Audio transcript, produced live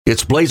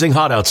It's blazing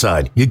hot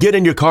outside. You get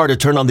in your car to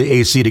turn on the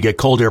AC to get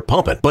cold air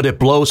pumping, but it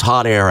blows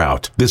hot air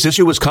out. This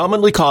issue is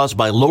commonly caused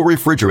by low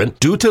refrigerant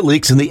due to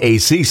leaks in the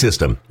AC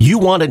system. You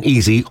want an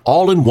easy,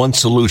 all-in-one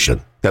solution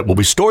that will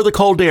restore the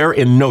cold air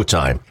in no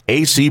time.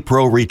 AC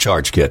Pro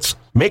Recharge Kits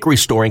make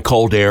restoring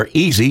cold air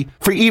easy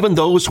for even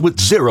those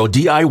with zero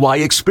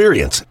DIY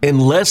experience in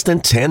less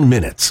than 10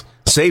 minutes.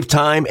 Save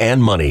time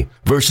and money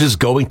versus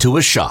going to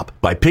a shop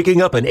by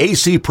picking up an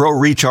AC Pro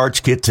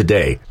Recharge Kit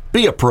today.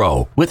 Be a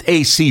pro with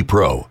AC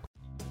Pro.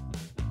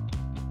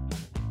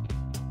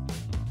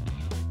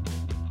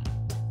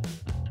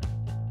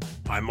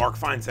 I'm Mark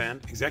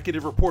Feinsand,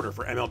 executive reporter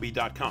for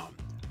MLB.com.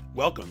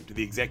 Welcome to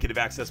the Executive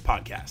Access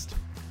Podcast.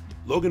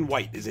 Logan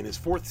White is in his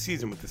fourth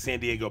season with the San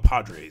Diego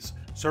Padres,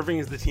 serving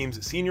as the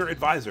team's senior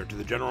advisor to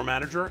the general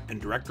manager and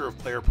director of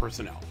player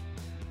personnel.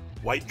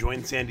 White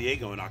joined San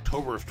Diego in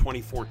October of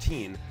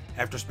 2014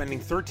 after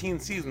spending 13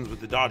 seasons with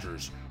the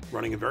Dodgers,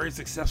 running a very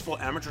successful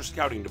amateur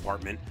scouting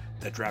department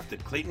that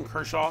drafted Clayton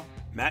Kershaw,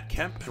 Matt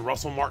Kemp, and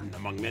Russell Martin,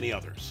 among many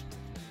others.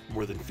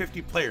 More than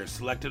 50 players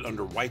selected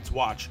under White's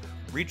watch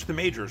reached the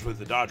majors with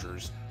the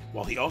Dodgers,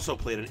 while he also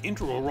played an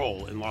integral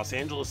role in Los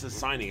Angeles'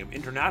 signing of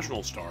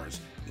international stars,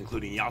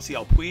 including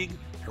Yasiel Puig,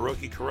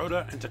 Hiroki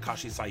Kuroda, and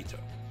Takashi Saito.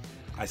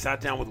 I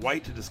sat down with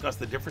White to discuss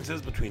the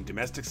differences between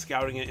domestic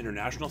scouting and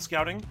international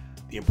scouting,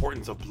 the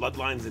importance of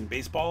bloodlines in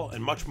baseball,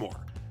 and much more.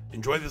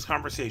 Enjoy this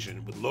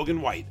conversation with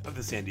Logan White of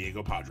the San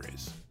Diego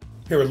Padres.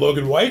 Here with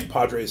Logan White,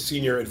 Padres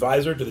senior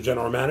advisor to the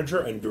general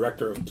manager and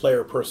director of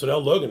player personnel.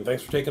 Logan,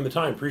 thanks for taking the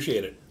time.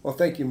 Appreciate it. Well,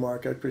 thank you,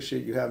 Mark. I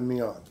appreciate you having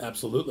me on.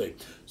 Absolutely.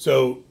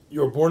 So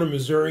you were born in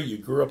Missouri. You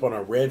grew up on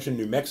a ranch in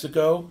New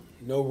Mexico.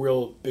 No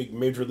real big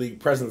major league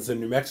presence in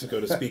New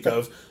Mexico to speak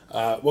of.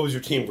 What was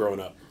your team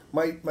growing up?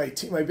 My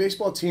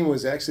baseball team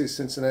was actually the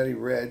Cincinnati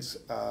Reds.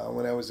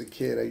 When I was a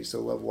kid, I used to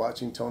love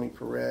watching Tony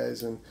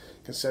Perez and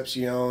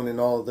Concepcion and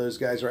all of those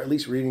guys, or at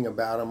least reading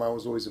about them. I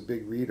was always a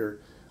big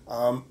reader.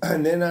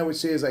 And then I would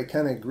say as I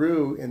kind of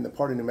grew in the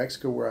part of New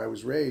Mexico where I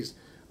was raised,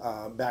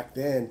 back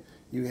then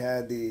you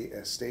had the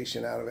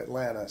station out of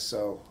Atlanta.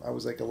 So I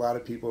was like a lot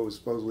of people, was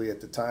supposedly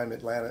at the time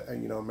Atlanta,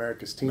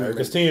 America's team.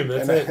 America's team,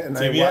 that's and it. And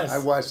TBS. I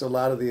watched a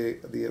lot of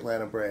the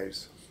Atlanta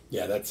Braves.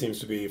 Yeah, that seems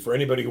to be, for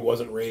anybody who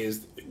wasn't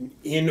raised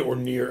in or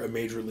near a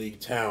major league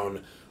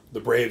town,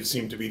 the Braves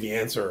seemed to be the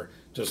answer,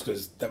 just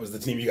because that was the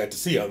team you got to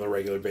see on a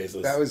regular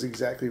basis. That was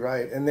exactly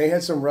right. And they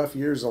had some rough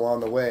years along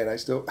the way, and I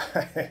still,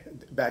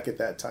 back at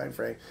that time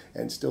frame,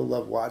 and still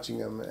love watching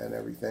them and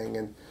everything,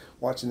 and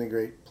watching the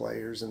great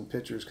players and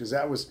pitchers, because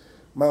that was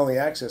my only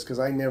access, because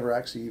I never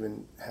actually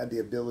even had the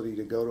ability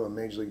to go to a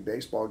Major League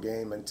Baseball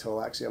game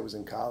until actually I was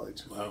in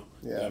college. Wow.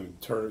 Yeah.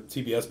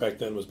 TBS back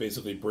then was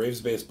basically Braves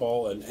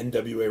baseball and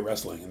NWA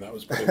wrestling, and that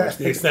was pretty much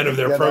the extent of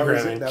their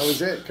programming. That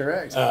was it,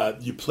 correct.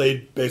 You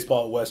played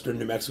baseball at Western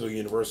New Mexico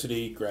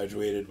University,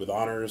 graduated with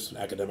honors,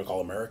 academic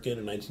All-American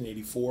in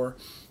 1984.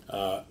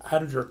 How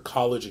did your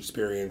college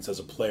experience as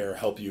a player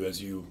help you as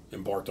you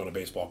embarked on a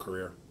baseball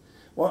career?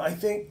 Well, I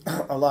think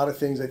a lot of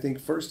things. I think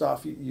first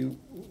off, you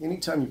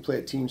anytime you play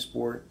a team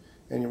sport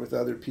and you're with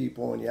other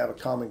people and you have a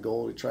common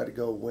goal to try to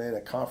go win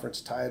a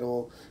conference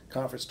title,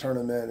 conference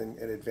tournament,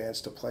 and advance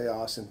to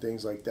playoffs and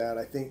things like that,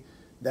 I think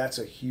that's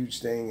a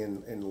huge thing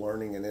in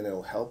learning, and then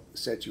it'll help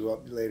set you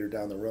up later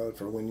down the road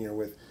for when you're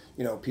with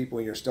people.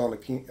 You're still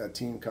in a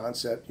team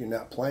concept. You're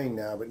not playing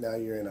now, but now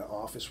you're in an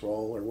office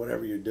role or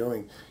whatever you're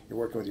doing. You're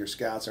working with your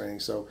scouts or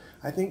anything. So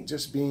I think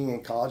just being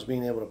in college,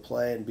 being able to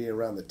play and be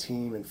around the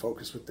team and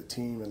focus with the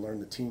team and learn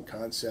the team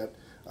concept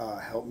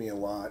helped me a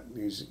lot,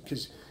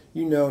 because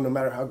no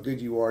matter how good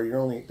you are,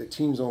 the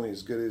team's only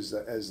as good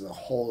as the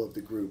whole of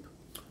the group.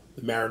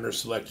 The Mariners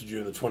selected you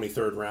in the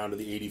 23rd round of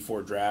the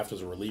 '84 draft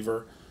as a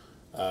reliever.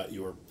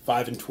 You were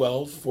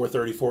 5-12,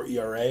 4.34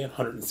 ERA,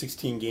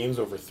 116 games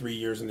over 3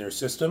 years in their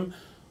system.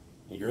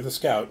 You're the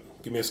scout.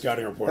 Give me a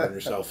scouting report on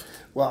yourself.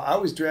 Well, I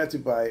was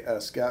drafted by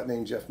a scout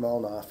named Jeff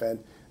Melnoff,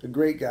 and a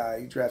great guy.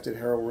 He drafted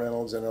Harold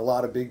Reynolds and a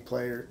lot of big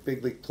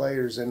league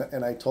players,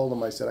 and I told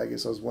him, I said, I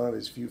guess I was one of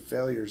his few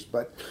failures,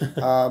 but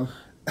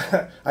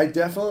I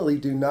definitely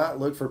do not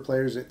look for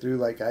players that threw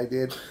like I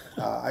did.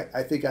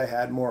 I think I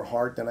had more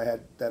heart than I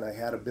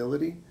had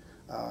ability.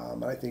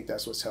 I think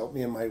that's what's helped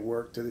me in my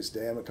work to this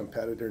day. I'm a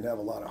competitor and have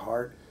a lot of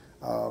heart.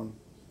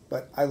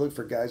 But I look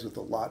for guys with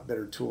a lot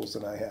better tools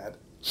than I had.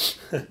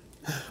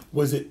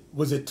 Was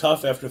it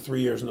tough after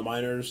 3 years in the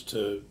minors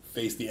to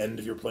face the end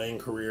of your playing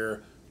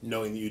career,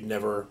 knowing that you'd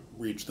never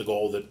reach the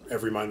goal that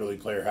every minor league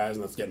player has,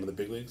 and that's getting to the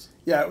big leagues?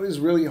 Yeah, it was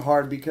really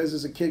hard, because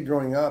as a kid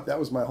growing up, that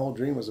was my whole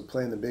dream, was to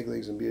play in the big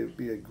leagues and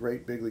be a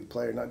great big league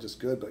player, not just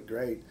good, but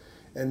great.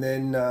 And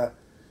then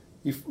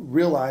you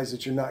realize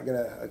that you're not going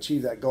to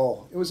achieve that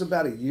goal. It was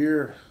about a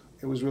year.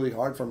 It was really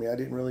hard for me. I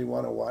didn't really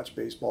want to watch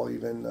baseball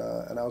even,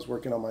 and I was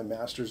working on my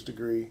master's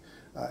degree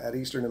at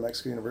Eastern New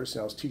Mexico University.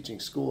 I was teaching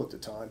school at the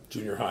time.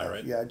 Junior high,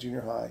 right? Yeah,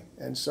 junior high.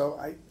 And so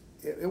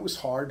it was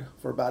hard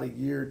for about a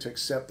year to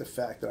accept the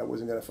fact that I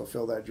wasn't going to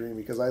fulfill that dream,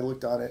 because I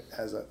looked on it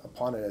as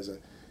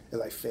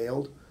I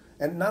failed.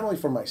 And not only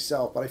for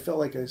myself, but I felt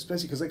like,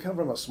 especially because I come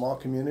from a small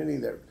community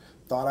that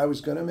thought I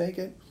was going to make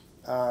it.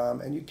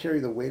 And you carry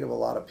the weight of a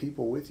lot of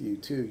people with you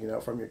too, you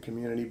know, from your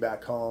community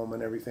back home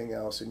and everything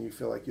else, and you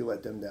feel like you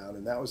let them down.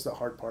 And that was the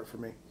hard part for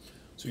me.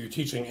 So you're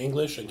teaching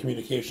English and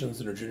communications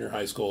in a junior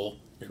high school.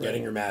 You're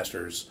getting your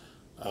master's.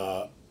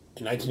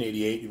 In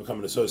 1988, you become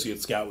an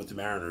associate scout with the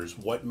Mariners.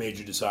 What made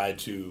you decide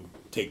to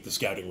take the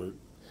scouting route?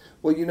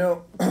 Well, you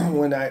know,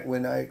 when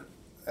I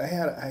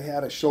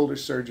had a shoulder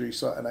surgery,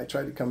 and I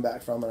tried to come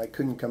back from it. I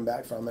couldn't come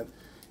back from it,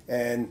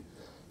 and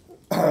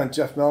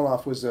Jeff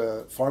Melnoff was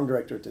a farm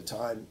director at the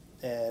time,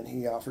 and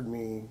he offered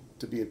me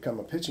to become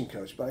a pitching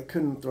coach, but I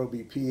couldn't throw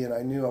BP, and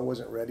I knew I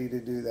wasn't ready to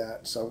do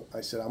that. So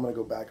I said, I'm going to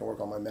go back and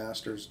work on my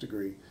master's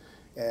degree,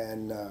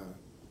 and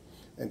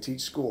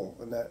teach school,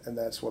 and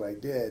that's what I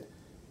did.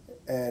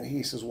 And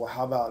he says, well,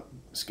 how about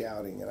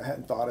scouting? And I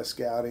hadn't thought of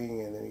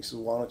scouting. And then he says,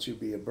 why don't you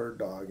be a bird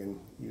dog? And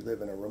you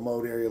live in a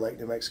remote area like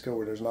New Mexico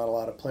where there's not a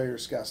lot of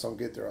players. Scouts don't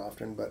get there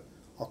often, but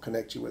I'll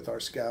connect you with our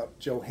scout,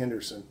 Joe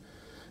Henderson.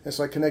 And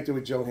so I connected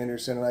with Joe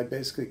Henderson, and I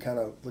basically kind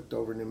of looked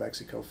over New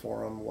Mexico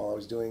for him while I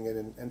was doing it,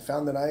 and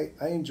found that I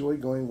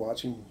enjoyed going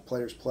watching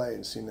players play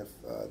and seeing if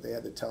they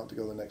had the talent to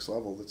go to the next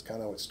level. That's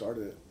kind of what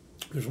started it.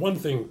 There's one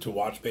thing to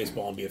watch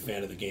baseball and be a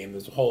fan of the game.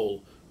 There's a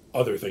whole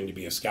other thing to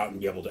be a scout and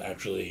be able to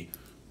actually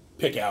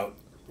pick out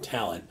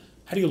talent.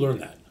 How do you learn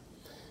that?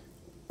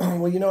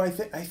 Well, you know, I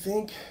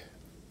think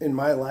in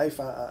my life,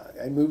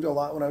 I moved a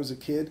lot when I was a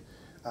kid.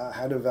 I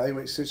had to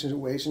evaluate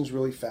situations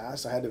really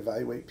fast. I had to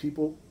evaluate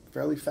people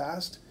fairly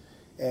fast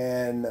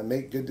and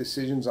make good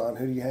decisions on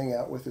who you hang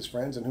out with as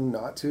friends and who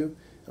not to.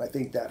 And I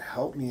think that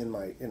helped me in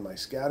my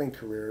scouting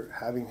career,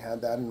 having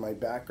had that in my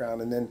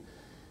background. And then,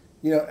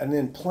 you know, and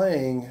then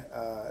playing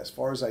as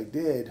far as I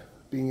did,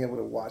 being able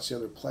to watch the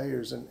other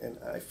players, and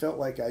I felt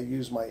like I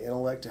used my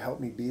intellect to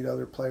help me beat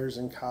other players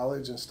in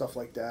college and stuff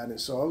like that.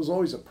 And so I was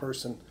always a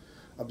person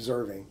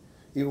observing,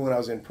 even when I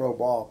was in pro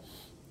ball.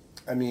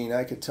 I mean,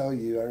 I could tell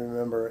you, I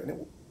remember, and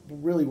it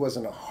really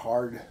wasn't a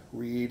hard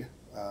read.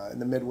 In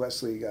the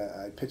Midwest League,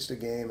 I pitched a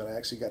game, and I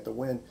actually got the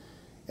win.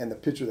 And the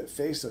pitcher that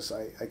faced us,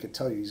 I could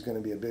tell you he's going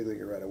to be a big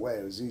leaguer right away.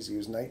 It was easy. He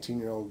was a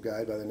 19-year-old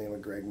guy by the name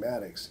of Greg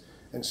Maddux.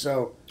 And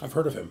so I've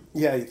heard of him.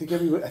 Yeah, I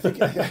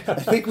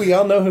think we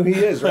all know who he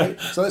is, right?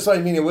 So that's what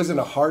I mean. It wasn't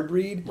a hard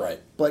read,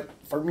 right? But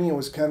for me, it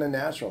was kind of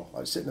natural. I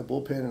would sit in the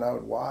bullpen and I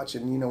would watch,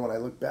 and you know, when I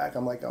look back,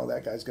 I'm like, oh,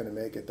 that guy's going to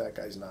make it, that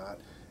guy's not,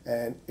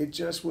 and it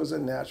just was a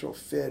natural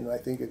fit. And I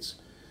think it's,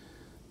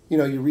 you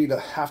know, you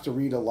have to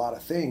read a lot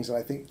of things, and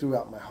I think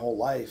throughout my whole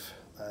life,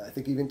 I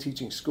think even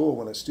teaching school,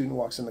 when a student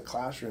walks in the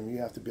classroom, you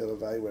have to be able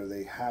to evaluate, are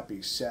they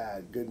happy,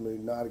 sad, good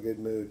mood, not a good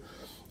mood,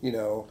 you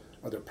know.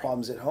 Are there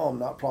problems at home,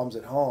 not problems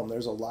at home?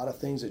 There's a lot of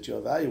things that you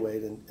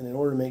evaluate, and in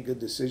order to make good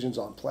decisions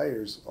on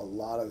players, a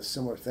lot of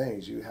similar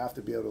things, you have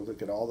to be able to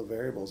look at all the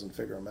variables and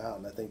figure them out,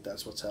 and I think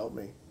that's what's helped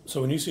me.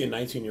 So when you see a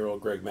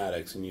 19-year-old Greg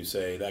Maddux and you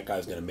say, that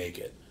guy's going to make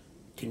it,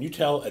 can you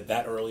tell at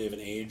that early of an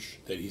age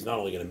that he's not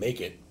only going to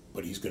make it,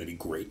 but he's going to be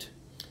great?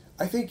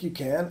 I think you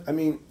can. I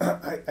mean,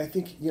 I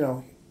think, you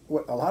know,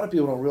 what a lot of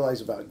people don't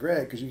realize about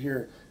Greg, because you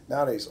hear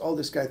nowadays, oh,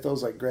 this guy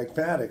throws like Greg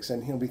Maddux,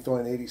 and he'll be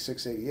throwing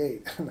 86,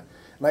 88.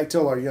 And I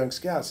tell our young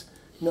scouts,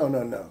 no.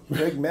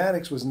 Greg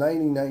Maddux was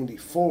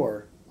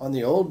 90-94 on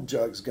the old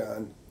Jugs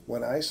gun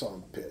when I saw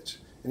him pitch.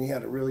 And he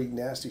had a really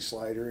nasty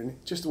slider,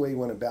 and just the way he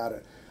went about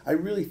it. I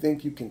really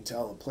think you can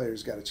tell a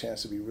player's got a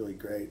chance to be really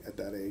great at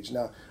that age.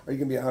 Now, are you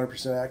going to be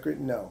 100% accurate?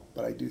 No,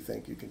 but I do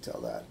think you can tell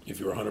that. If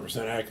you were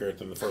 100% accurate,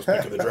 then the first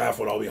pick of the draft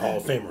would all be Hall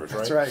of Famers,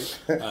 right? That's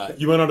right.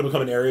 You went on to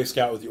become an area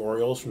scout with the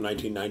Orioles from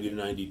 1990 to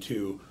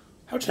 92.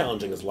 How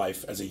challenging is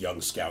life as a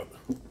young scout?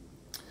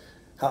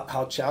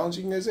 How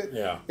challenging is it?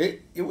 Yeah.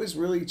 It was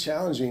really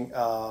challenging.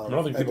 I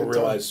don't think people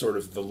realize sort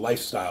of the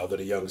lifestyle that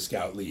a young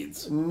scout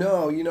leads.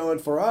 No, you know, and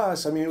for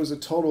us, I mean, it was a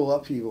total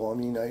upheaval. I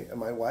mean,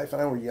 my wife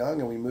and I were young,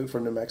 and we moved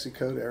from New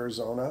Mexico to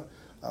Arizona.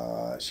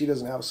 She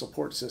doesn't have a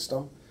support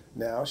system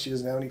now. She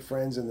doesn't have any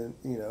friends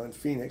in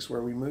Phoenix,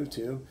 where we moved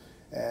to,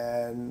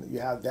 and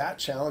you have that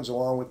challenge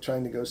along with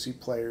trying to go see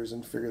players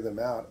and figure them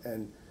out.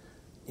 And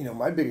you know,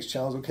 my biggest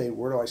challenge, okay,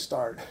 where do I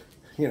start?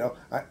 You know,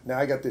 now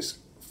I got this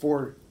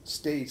 4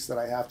 states that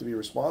I have to be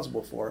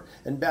responsible for.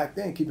 And back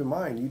then, keep in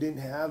mind, you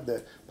didn't have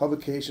the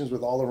publications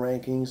with all the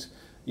rankings.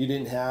 You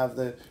didn't have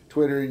the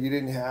Twitter. You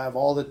didn't have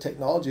all the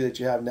technology that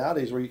you have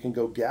nowadays where you can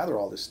go gather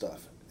all this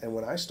stuff. And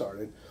when I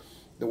started,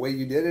 the way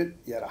you did it,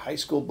 you had a high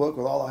school book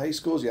with all the high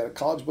schools. You had a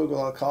college book with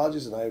all the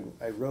colleges. And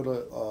I wrote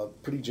a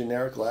pretty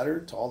generic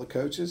letter to all the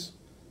coaches.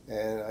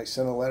 And I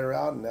sent a letter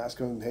out and asked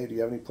them, hey, do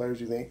you have any players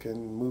you think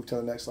can move to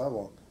the next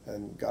level?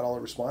 And got all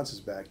the responses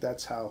back.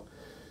 That's how,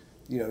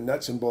 you know,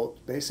 nuts and bolts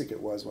basic it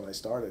was when I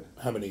started.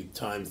 How many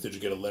times did you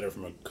get a letter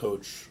from a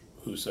coach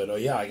who said, oh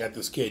yeah, I got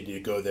this kid, and you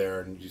go there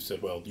and you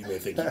said, well, you may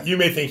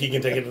think he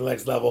can take it to the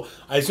next level?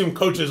 I assume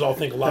coaches all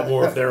think a lot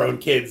more of their own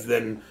kids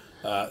than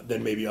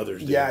maybe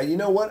others do. Yeah, you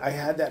know what? I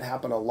had that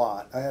happen a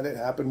lot. I had it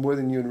happen more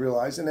than you would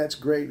realize, and that's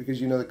great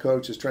because, you know, the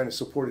coach is trying to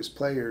support his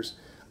players.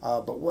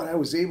 But what I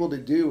was able to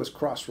do was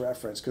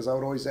cross-reference, because I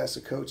would always ask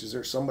the coach, is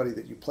there somebody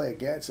that you play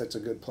against that's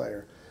a good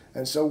player?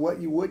 And so what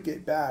you would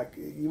get back,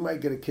 you might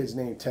get a kid's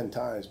name 10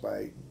 times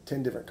by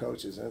 10 different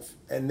coaches.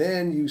 And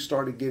then you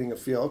started getting a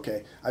feel,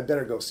 okay, I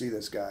better go see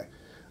this guy.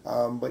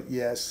 But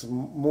yes,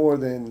 more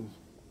than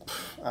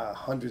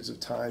hundreds of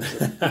times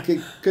the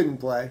kid couldn't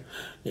play.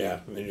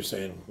 Yeah, and then you're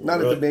saying... Not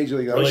really, at the major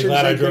league. Really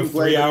glad I drove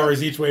 3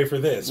 hours each way for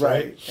this,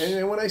 right?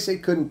 And when I say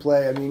couldn't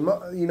play, I mean,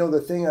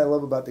 the thing I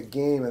love about the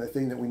game and the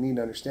thing that we need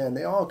to understand,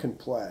 they all can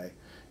play.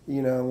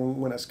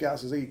 When a scout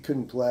says he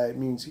couldn't play, it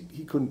means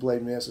he couldn't play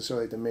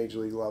necessarily at the major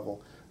league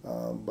level.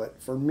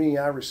 But for me,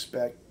 I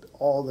respect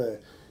all the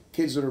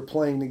kids that are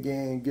playing the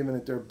game, giving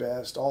it their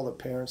best, all the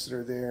parents that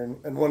are there.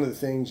 And one of the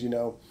things,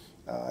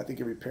 I think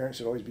every parent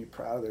should always be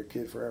proud of their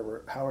kid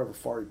however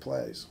far he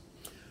plays.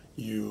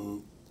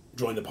 You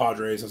joined the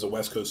Padres as a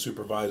West Coast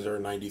supervisor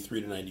in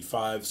 93 to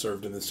 95,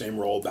 served in the same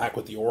role back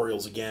with the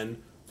Orioles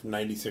again from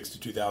 96 to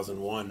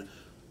 2001.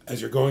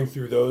 As you're going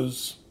through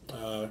those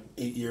 8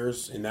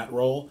 years in that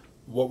role,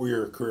 what were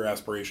your career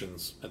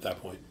aspirations at that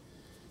point?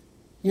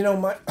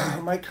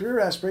 My career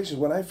aspirations,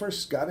 when I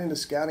first got into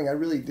scouting, I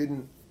really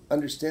didn't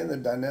understand the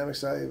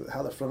dynamics of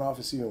how the front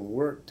office even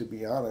worked, to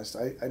be honest.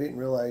 I didn't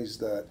realize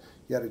that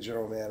you had a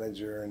general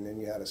manager and then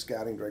you had a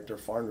scouting director,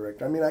 farm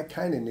director. I mean, I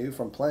kind of knew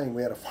from playing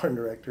we had a farm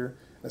director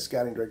and a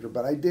scouting director,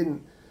 but I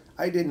didn't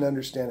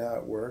understand how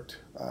it worked.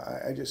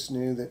 I just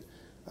knew that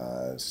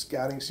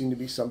scouting seemed to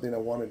be something I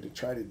wanted to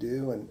try to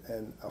do,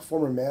 and a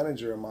former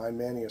manager of mine,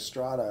 Manny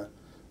Estrada,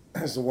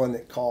 is the one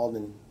that called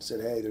and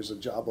said, hey, there's a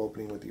job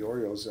opening with the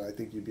Orioles, and I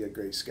think you'd be a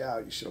great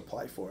scout. You should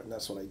apply for it, and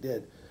that's what I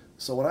did.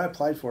 So when I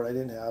applied for it, I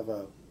didn't have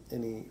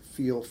any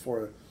feel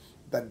for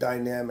the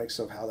dynamics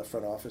of how the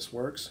front office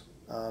works.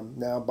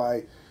 Now,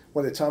 by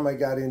the time I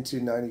got into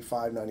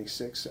 95,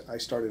 96, I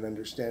started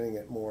understanding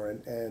it more,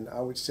 and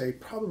I would say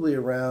probably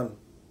around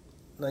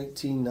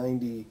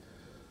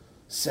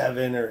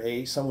 1997 or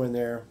 8, somewhere in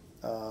there,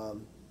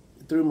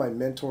 through my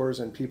mentors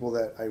and people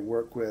that I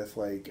work with,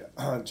 like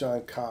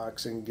John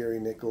Cox and Gary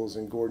Nichols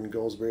and Gordon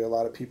Goldsberry, a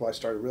lot of people, I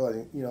started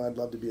realizing, I'd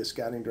love to be a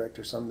scouting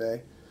director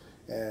someday.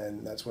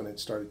 And that's when it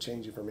started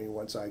changing for me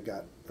once I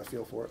got a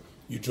feel for it.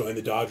 You joined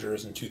the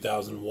Dodgers in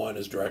 2001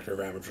 as director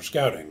of amateur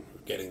scouting,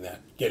 getting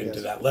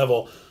to that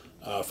level.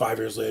 5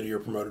 years later, you're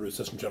promoted to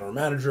assistant general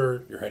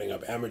manager. You're heading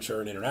up amateur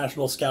and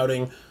international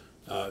scouting.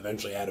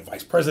 Eventually had a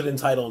vice president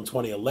title in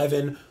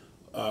 2011.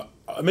 I'm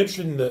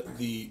interested in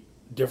the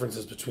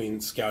differences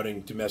between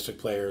scouting domestic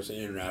players and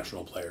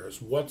international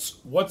players.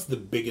 What's the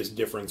biggest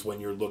difference when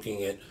you're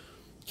looking at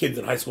kids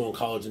in high school and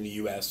college in the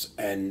U.S.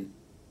 and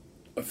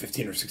a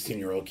 15 or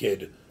 16-year-old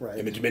kid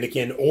in the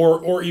Dominican,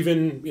 or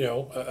even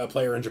a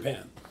player in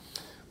Japan?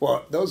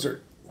 Well, those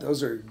are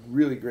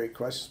really great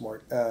questions,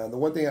 Mark. The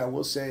one thing I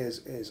will say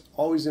is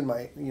always in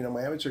my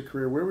my amateur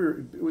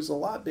career, it was a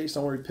lot based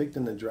on where we picked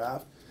in the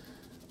draft.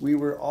 We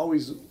were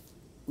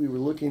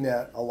looking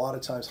at a lot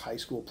of times high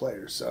school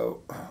players.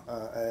 So,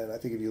 and I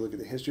think if you look at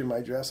the history of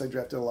my drafts, I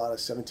drafted a lot of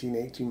 17,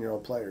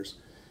 18-year-old players.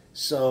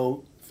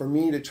 So for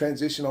me to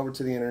transition over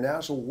to the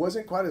international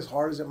wasn't quite as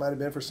hard as it might have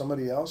been for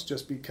somebody else,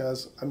 just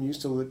because I'm used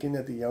to looking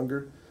at the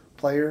younger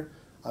player.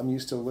 I'm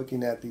used to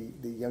looking at the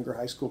younger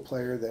high school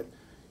player, that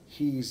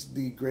he's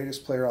the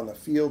greatest player on the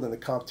field and the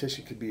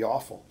competition could be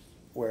awful.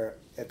 Where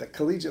at the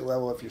collegiate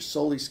level, if you're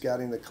solely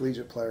scouting the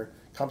collegiate player,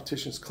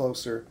 competition's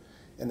closer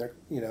and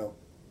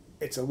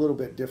it's a little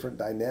bit different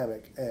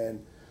dynamic.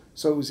 And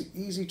so it was an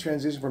easy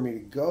transition for me to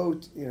go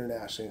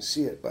internationally and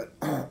see it, but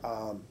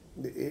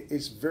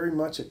it's very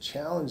much a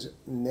challenge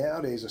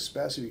nowadays,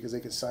 especially because they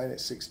can sign at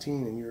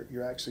 16 and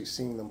you're actually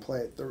seeing them play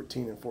at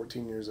 13 and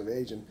 14 years of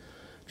age, and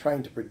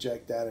trying to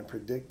project that and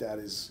predict that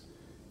is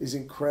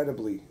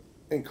incredibly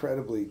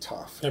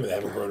tough. I mean, they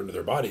haven't grown into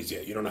their bodies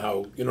yet. You don't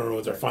know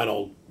what their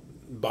final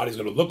body's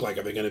going to look like.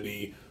 Are they going to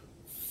be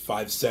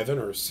 5'7"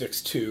 or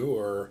 6'2",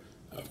 or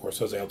of course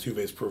Jose Altuve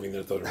is proving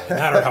that it doesn't really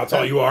matter how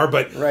tall you are,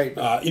 but right.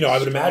 I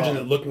would imagine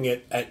that looking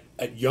at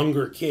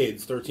younger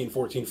kids, 13,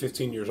 14,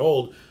 15 years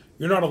old,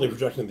 you're not only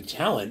projecting the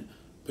talent,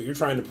 but you're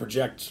trying to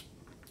project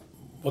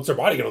what's their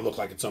body going to look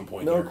like at some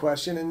point. No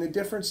question. And the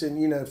difference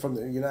in, from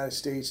the United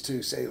States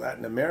to, say,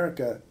 Latin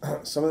America,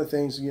 some of the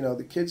things,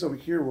 the kids over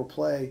here will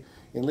play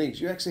in leagues.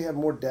 You actually have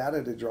more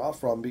data to draw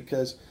from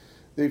because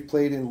they've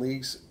played in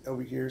leagues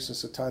over here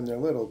since the time they're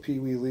little, Pee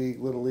Wee League,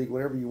 Little League,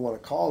 whatever you want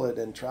to call it,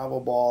 and travel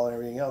ball and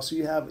everything else. So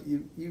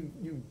you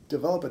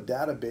develop a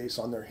database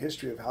on their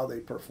history of how they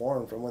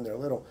perform from when they're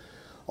little.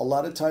 A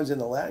lot of times in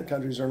the Latin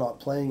countries, they're not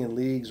playing in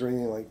leagues or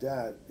anything like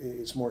that.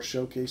 It's more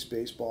showcase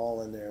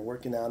baseball, and they're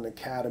working out in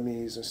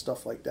academies and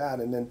stuff like that.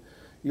 And then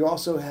you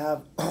also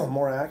have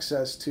more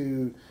access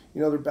to,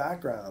 their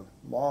background,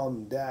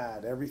 mom,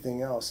 dad,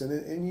 everything else.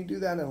 And you do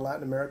that in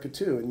Latin America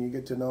too, and you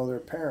get to know their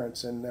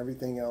parents and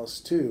everything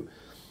else too.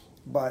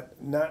 But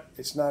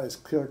it's not as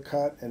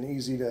clear-cut and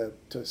easy to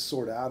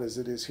sort out as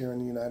it is here in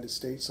the United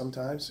States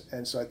sometimes.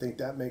 And so I think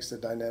that makes the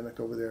dynamic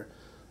over there,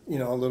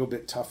 a little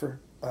bit tougher.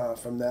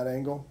 From that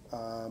angle.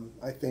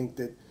 I think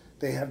that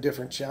they have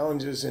different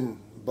challenges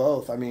in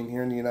both. I mean,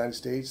 here in the United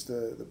States,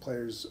 the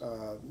players,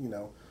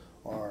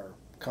 are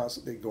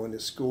constantly going to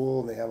school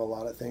and they have a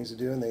lot of things to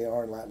do, and they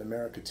are in Latin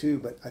America too.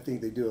 But I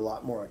think they do a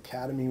lot more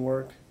academy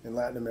work in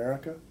Latin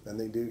America than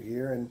they do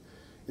here, and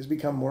it's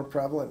become more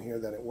prevalent here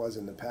than it was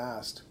in the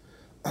past.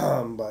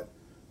 But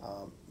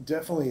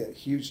definitely a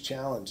huge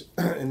challenge,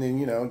 and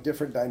then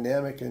different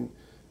dynamic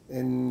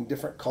in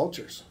different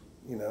cultures.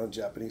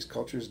 Japanese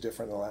culture is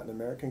different than Latin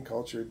American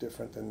culture,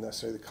 different than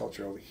necessarily the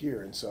culture over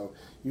here, and so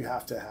you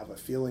have to have a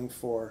feeling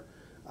for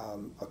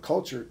a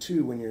culture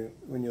too when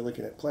you're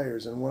looking at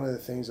players. And one of the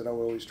things that I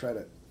would always try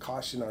to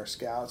caution our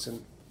scouts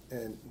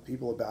and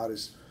people about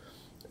is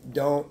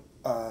don't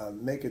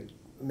make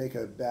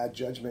a bad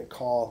judgment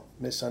call,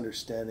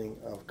 misunderstanding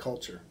of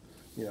culture,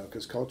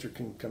 because culture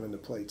can come into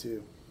play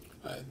too.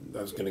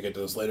 I was going to get to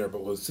this later,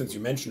 but since you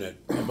mentioned it,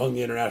 among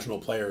the international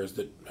players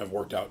that have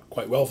worked out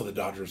quite well for the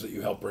Dodgers that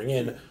you helped bring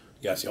in,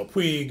 Yasiel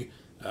Puig,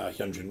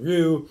 Hyunjin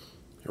Ryu,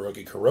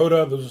 Hiroki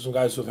Kuroda, those are some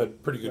guys who have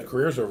had pretty good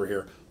careers over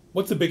here.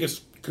 What's the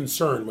biggest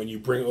concern when you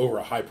bring over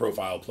a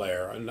high-profile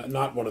player, and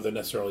not one of the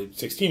necessarily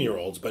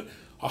 16-year-olds, but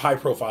a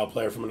high-profile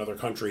player from another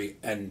country,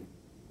 and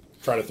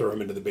try to throw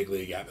him into the big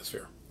league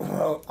atmosphere?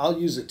 Well, I'll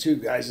use the two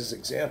guys as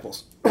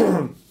examples.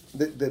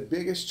 The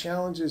biggest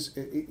challenge is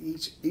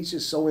each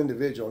is so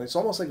individual, and it's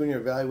almost like when you're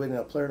evaluating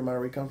a player, no matter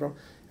where he comes from,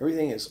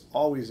 everything is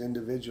always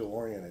individual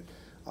oriented.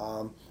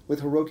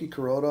 With Hiroki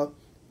Kuroda,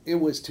 it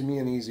was to me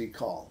an easy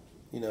call.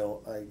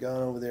 I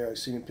gone over there, I've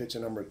seen him pitch a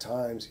number of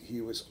times.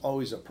 He was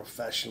always a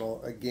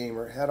professional, a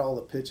gamer, had all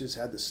the pitches,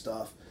 had the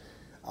stuff,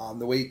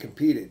 the way he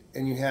competed,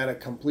 and you had a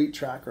complete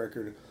track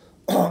record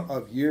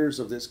of years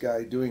of this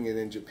guy doing it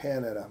in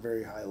Japan at a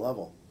very high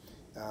level.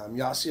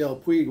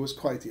 Yasiel Puig was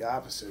quite the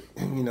opposite.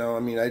 I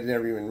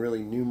never even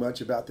really knew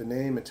much about the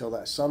name until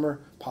that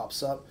summer.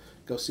 Pops up,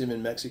 go see him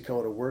in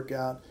Mexico at a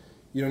workout.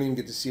 You don't even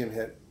get to see him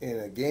hit in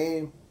a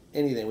game,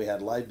 anything. We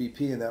had live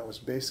BP, and that was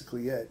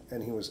basically it.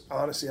 And he was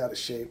honestly out of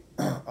shape.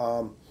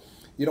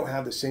 You don't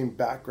have the same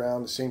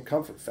background, the same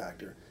comfort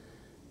factor.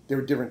 There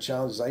were different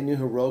challenges. I knew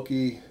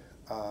Hiroki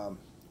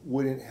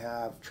wouldn't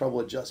have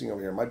trouble adjusting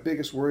over here. My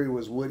biggest worry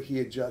was, would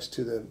he adjust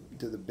to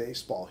the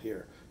baseball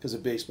here? Because the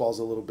baseball is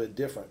a little bit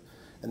different.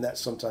 And that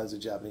sometimes the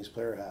Japanese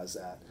player has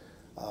that.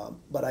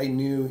 But I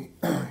knew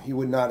he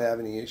would not have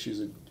any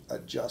issues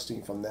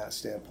adjusting from that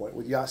standpoint.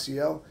 With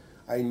Yasiel,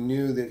 I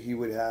knew that he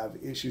would have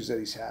issues that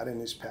he's had in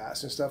his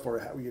past and stuff,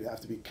 or we'd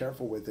have to be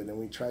careful with it. And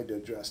we tried to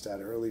address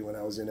that early when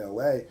I was in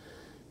LA,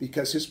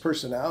 because his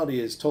personality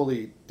is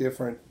totally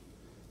different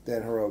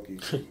than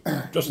Hiroki's.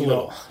 Just a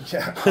little.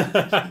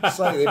 Yeah.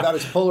 Slightly. About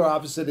as polar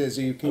opposite as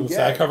you can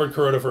get. I covered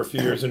Kuroda for a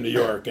few years in New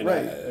York, and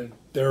right.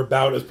 They're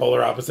about as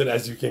polar opposite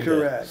as you can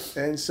Correct.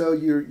 Get. And so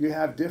you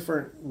have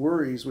different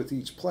worries with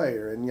each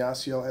player, and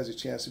Yasiel has a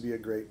chance to be a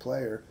great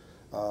player,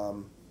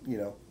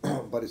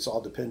 but it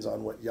all depends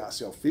on what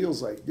Yasiel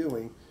feels like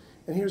doing.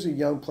 And here's a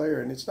young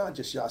player, and it's not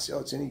just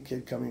Yasiel, it's any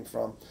kid coming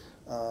from,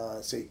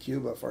 say,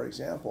 Cuba, for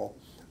example.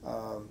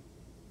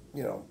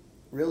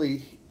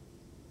 Really,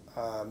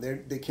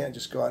 they can't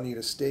just go out and eat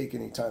a steak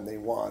anytime they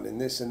want,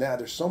 and this and that.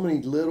 There's so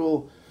many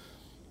little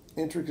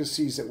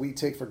intricacies that we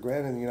take for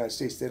granted in the United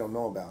States they don't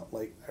know about.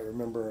 Like, I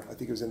remember, I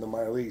think it was in the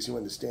minor leagues, he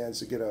went to the stands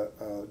to get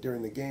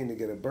during the game to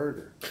get a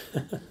burger.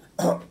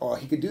 Oh,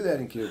 he could do that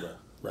in Cuba.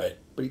 Right.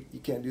 But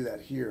you can't do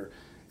that here.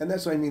 And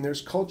that's what I mean.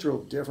 There's cultural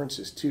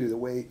differences, too. The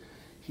way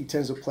he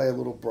tends to play a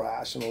little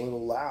brash and a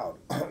little loud.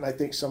 And I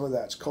think some of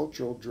that's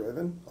cultural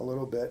driven a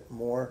little bit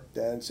more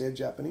than, say, a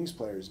Japanese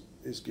player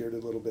is geared a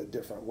little bit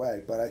different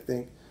way. But I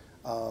think,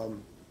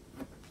 so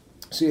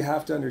you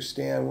have to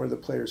understand where the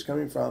player's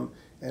coming from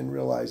and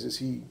realize, is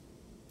he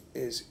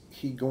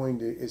doing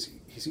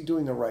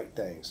the right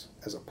things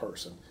as a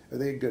person? Are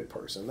they a good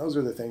person? Those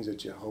are the things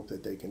that you hope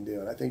that they can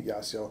do. And I think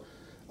Yasiel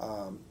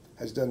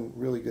has done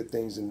really good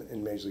things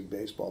in Major League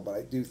Baseball. But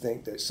I do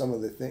think that some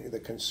of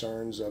the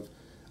concerns of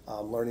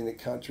learning the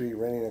country,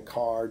 renting a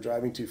car,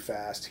 driving too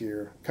fast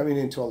here, coming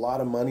into a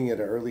lot of money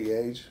at an early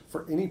age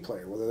for any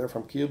player, whether they're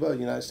from Cuba,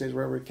 United States,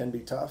 wherever, it can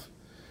be tough.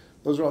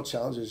 Those are all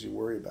challenges you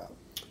worry about.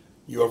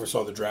 You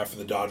oversaw the draft for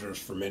the Dodgers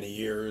for many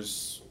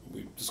years.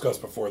 We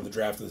discussed before, the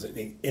draft is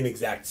an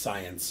inexact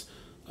science.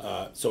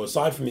 So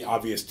aside from the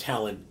obvious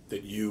talent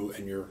that you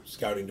and your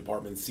scouting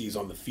department sees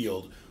on the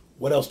field,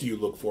 what else do you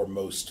look for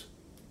most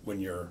when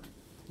you're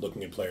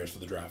looking at players for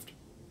the draft?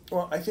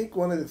 Well, I think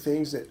one of the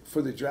things that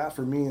for the draft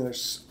for me,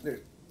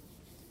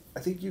 I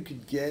think you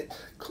could get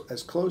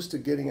as close to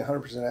getting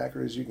 100%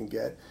 accurate as you can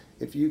get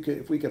if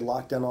we could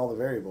lock down all the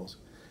variables.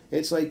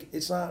 It's like,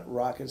 it's not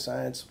rocket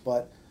science,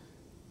 but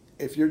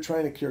if you're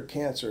trying to cure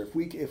cancer,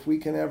 if we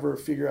can ever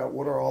figure out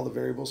what are all the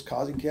variables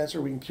causing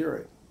cancer, we can cure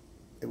it.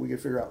 If we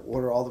could figure out what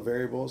are all the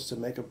variables to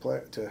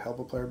help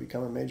a player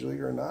become a major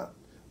leaguer or not,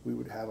 we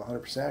would have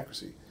 100%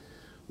 accuracy.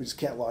 We just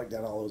can't lock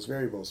down all those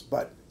variables.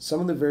 But some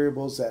of the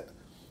variables that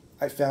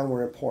I found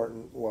were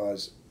important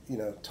was,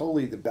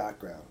 totally the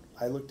background.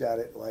 I looked at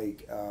it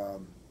like,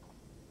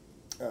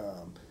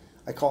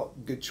 I call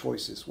it good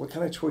choices. What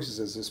kind of choices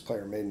has this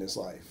player made in his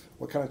life?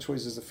 What kind of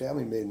choices has the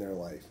family made in their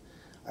life?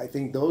 I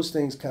think those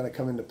things kind of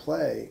come into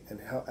play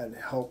and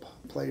help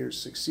players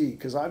succeed.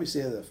 Because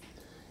obviously,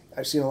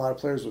 I've seen a lot of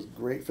players with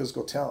great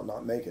physical talent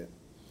not make it.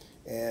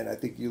 And I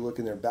think you look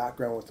in their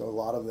background with a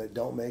lot of them that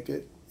don't make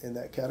it in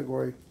that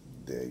category,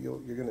 you're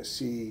going to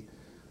see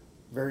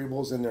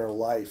variables in their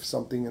life,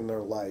 something in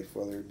their life,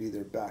 whether it be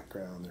their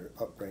background, their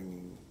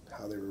upbringing,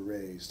 how they were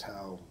raised,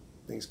 how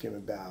things came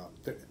about.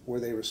 Were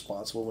they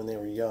responsible when they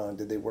were young?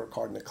 Did they work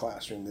hard in the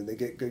classroom? Did they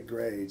get good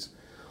grades?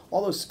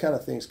 All those kind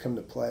of things come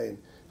to play in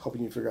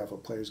helping you figure out if a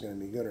player is going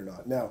to be good or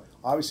not. Now,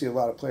 obviously, a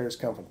lot of players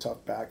come from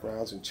tough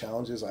backgrounds and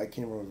challenges. I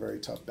came from a very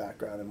tough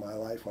background in my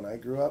life when I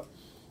grew up,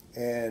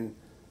 and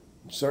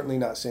I'm certainly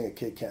not saying a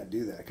kid can't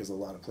do that, because a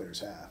lot of players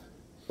have.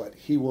 But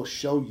he will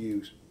show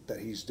you that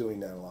he's doing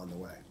that along the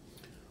way.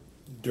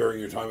 During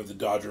your time with the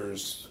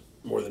Dodgers,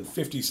 more than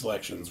 50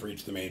 selections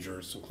reached the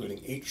majors,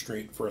 including 8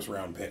 straight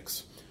first-round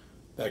picks.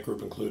 That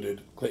group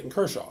included Clayton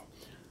Kershaw.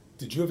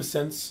 Did you have a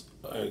sense,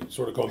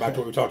 sort of going back to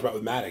what we talked about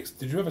with Maddox,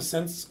 did you have a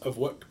sense of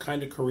what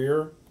kind of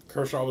career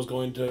Kershaw was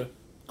going to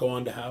go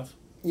on to have?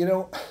 You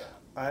know,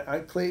 I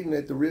Clayton,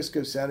 at the risk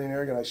of sounding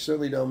arrogant, I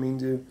certainly don't mean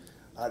to.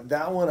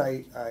 That one,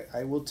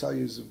 I will tell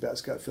you, is the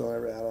best gut feeling I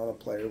ever had on a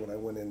player when I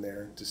went in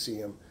there to see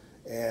him.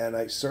 And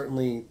I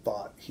certainly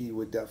thought he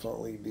would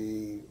definitely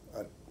be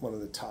one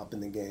of the top in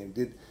the game.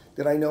 Did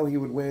I know he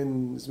would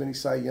win as many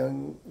Cy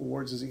Young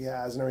awards as he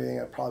has and everything?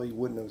 I probably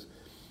wouldn't have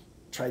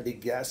tried to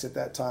guess at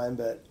that time.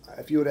 But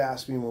if you would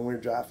ask me when we were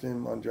drafting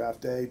him on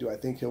draft day, do I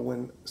think he'll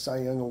win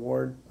Cy Young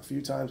award a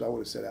few times? I would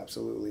have said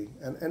absolutely.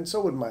 And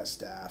so would my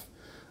staff.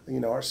 You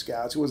know, our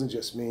scouts. It wasn't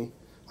just me.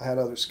 I had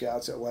other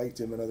scouts that liked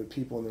him and other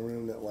people in the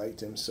room that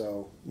liked him.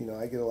 So, you know,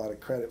 I get a lot of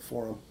credit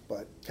for him.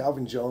 But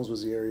Calvin Jones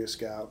was the area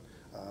scout.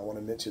 I want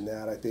to mention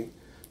that. I think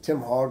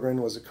Tim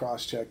Hallgren was a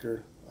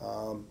cross-checker.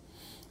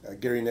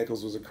 Gary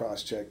Nichols was a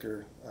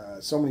cross-checker.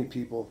 So many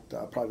people,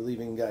 probably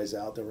leaving guys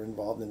out that were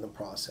involved in the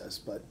process.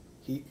 But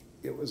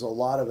it was a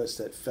lot of us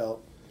that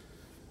felt,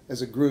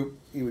 as a group,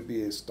 he would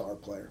be a star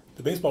player.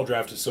 The baseball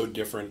draft is so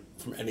different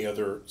from any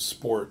other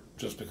sport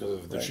just because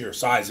of the sheer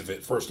size of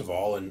it, first of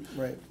all. And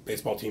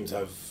baseball teams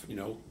have, you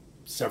know,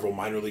 several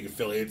minor league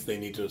affiliates. They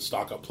need to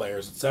stock up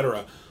players,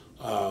 etc.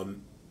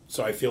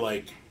 So I feel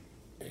like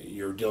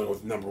you're dealing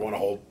with, number one, a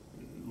whole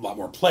lot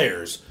more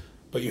players.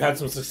 But you had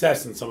some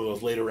success in some of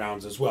those later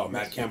rounds as well.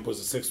 Matt Kemp was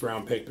a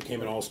 6th-round pick,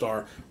 became an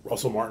all-star.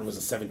 Russell Martin was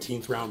a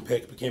 17th-round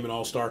pick, became an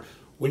all-star.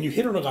 When you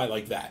hit on a guy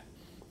like that,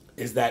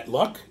 is that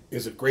luck?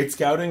 Is it great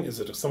scouting? Is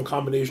it some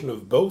combination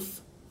of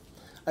both?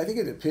 I think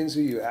it depends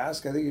who you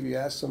ask. I think if you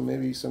ask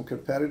some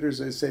competitors,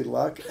 they say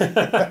luck.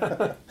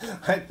 I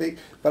think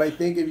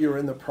if you were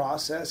in the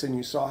process and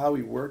you saw how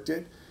he worked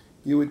it,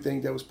 you would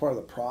think that was part of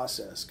the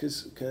process.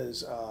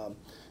 Because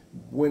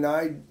when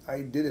I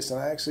did this, and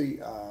I actually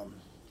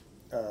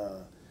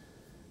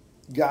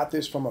got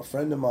this from a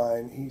friend of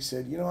mine, he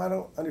said, you know, I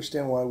don't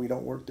understand why we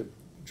don't work the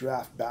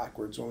draft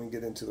backwards when we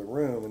get into the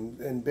room.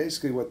 And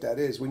basically what that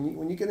is,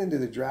 when you get into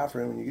the draft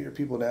room and you get your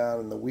people down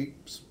in the week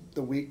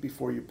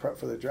before you prep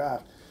for the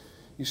draft,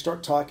 you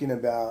start talking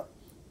about,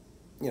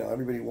 you know,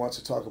 everybody wants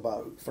to talk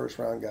about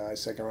first-round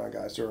guys, second-round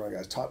guys, third-round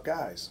guys, top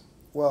guys.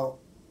 Well,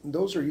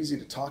 those are easy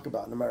to talk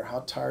about no matter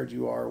how tired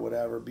you are or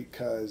whatever,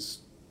 because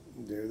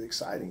they're the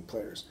exciting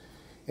players.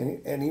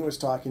 And he was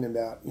talking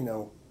about, you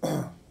know,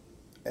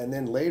 and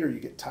then later you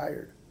get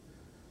tired.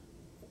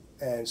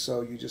 And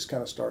so you just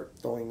kind of start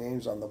throwing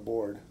names on the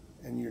board,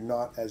 and you're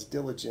not as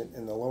diligent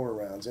in the lower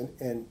rounds.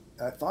 And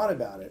I thought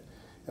about it,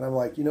 and I'm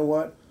like, you know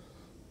what?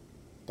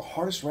 The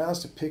hardest rounds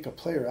to pick a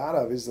player out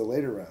of is the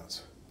later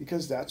rounds,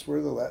 because that's where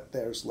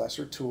there's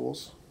lesser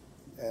tools,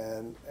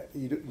 and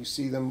you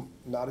see them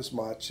not as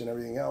much and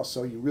everything else.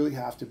 So you really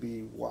have to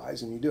be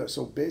wise, and you do it.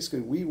 So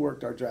basically, we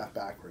worked our draft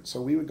backwards.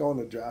 So we would go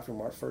into the draft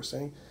room, our first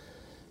thing,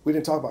 we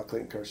didn't talk about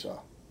Clayton Kershaw.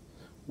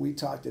 We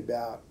talked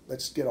about,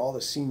 let's get all the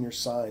senior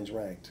signs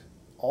ranked.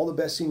 All the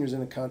best seniors in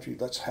the country,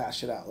 let's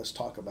hash it out. Let's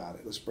talk about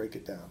it. Let's break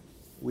it down.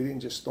 We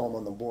didn't just throw them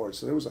on the board.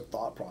 So there was a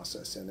thought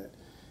process in it.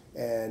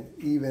 And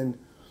even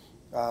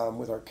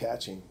with our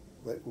catching,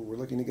 we're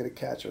looking to get a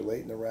catcher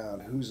late in the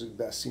round. Who's the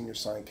best senior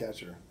sign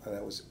catcher?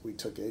 And we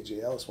took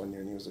A.J. Ellis one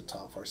year, and he was the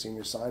top of our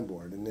senior sign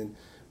board. And then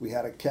we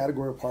had a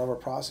category, part of our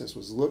process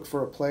was look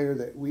for a player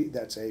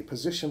that's a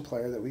position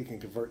player that we can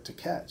convert to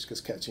catch,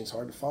 because catching's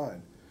hard to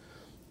find.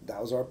 That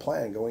was our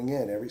plan going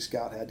in. Every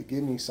scout had to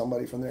give me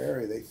somebody from their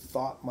area they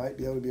thought might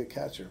be able to be a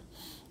catcher.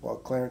 Well,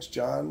 Clarence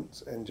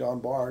Johns and John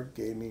Bard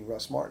gave me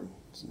Russ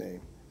Martin's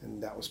name,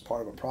 and that was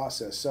part of a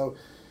process. So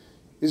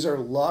is there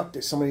luck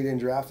that somebody didn't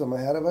draft them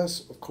ahead of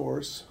us? Of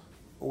course.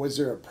 Was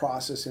there a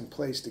process in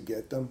place to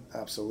get them?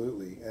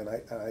 Absolutely. And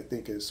I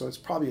think so it's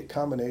probably a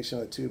combination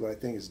of the two, but I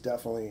think it's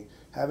definitely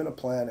having a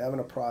plan, having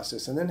a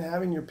process, and then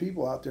having your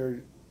people out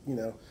there, you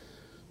know,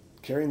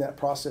 carrying that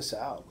process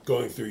out.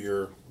 Going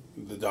through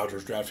the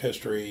Dodgers draft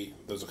history,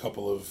 there's a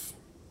couple of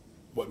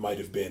what might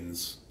have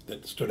beens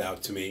that stood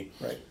out to me.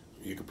 Right.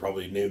 You could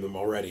probably name them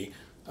already.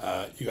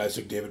 You guys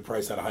took David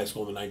Price out of high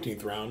school in the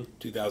 19th round,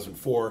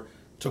 2004.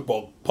 Took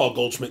Paul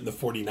Goldschmidt in the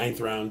 49th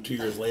round 2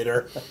 years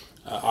later.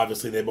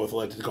 Obviously, they both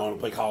elected to go on and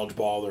play college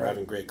ball. They're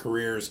having great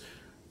careers.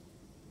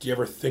 Do you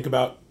ever think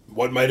about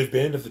what might have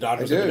been if the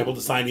Dodgers had been able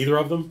to sign either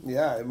of them?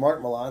 Yeah, and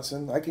Mark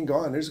Melancon. I can go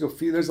on. There's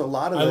a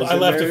lot of those. I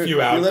left a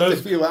few out. You left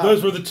a few out.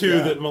 Those were the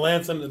two that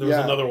Melancon. There was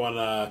another one,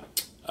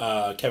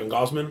 Kevin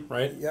Gausman,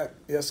 right? Yeah,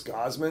 yes,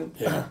 Gausman.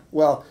 Yeah.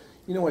 Well,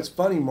 you know what's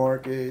funny,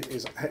 Mark,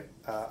 is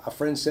a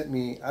friend sent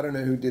me, I don't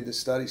know who did the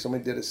study,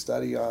 somebody did a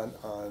study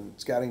on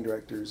scouting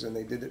directors, and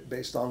they did it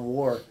based on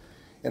WAR,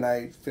 and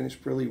I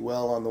finished really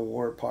well on the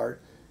WAR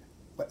part,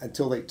 but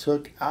until they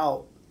took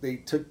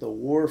the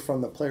WAR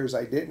from the players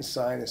I didn't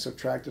sign and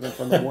subtracted them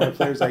from the WAR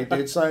players I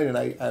did sign, and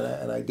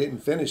I didn't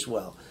finish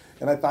well.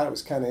 And I thought it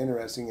was kind of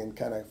interesting and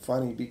kind of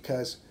funny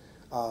because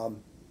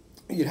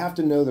you'd have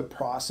to know the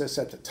process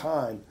at the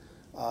time.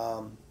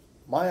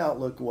 My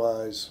outlook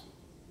was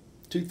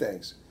two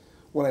things.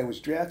 When I was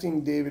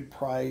drafting David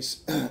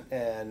Price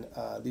and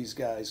these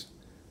guys,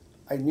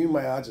 I knew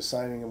my odds of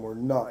signing them were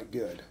not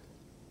good.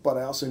 But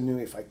I also knew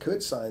if I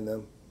could sign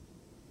them,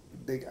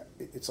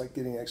 it's like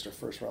getting an extra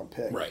first-round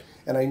pick. Right.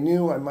 And I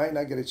knew I might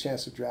not get a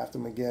chance to draft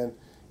him again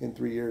in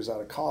 3 years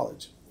out of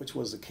college, which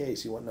was the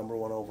case. He went number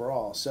 1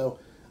 overall. So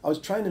I was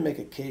trying to make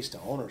a case to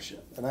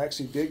ownership. And I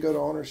actually did go to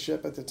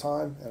ownership at the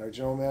time, and our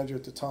general manager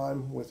at the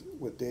time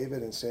with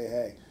David, and say,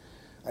 hey,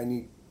 I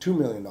need $2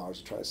 million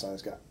to try to sign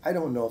this guy. I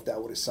don't know if that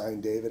would have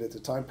signed David at the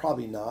time.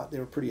 Probably not. They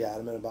were pretty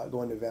adamant about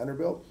going to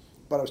Vanderbilt.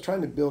 But I was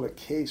trying to build a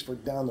case for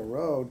down the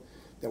road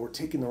that we're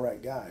taking the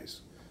right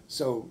guys.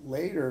 So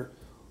later,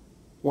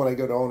 when I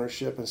go to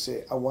ownership and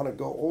say, I want to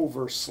go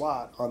over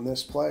slot on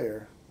this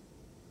player,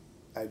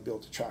 I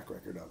built a track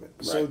record of it.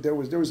 Right. So there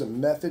was a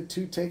method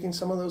to taking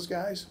some of those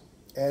guys.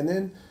 And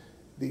then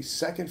the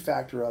second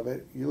factor of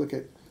it, you look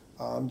at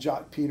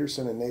Jock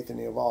Peterson and Nathan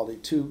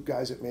Eovaldi, two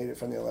guys that made it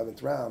from the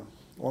 11th round.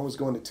 One was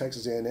going to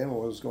Texas A&M, and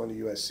one was going to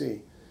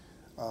USC.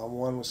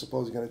 One was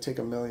supposedly going to take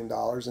 $1 million,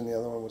 and the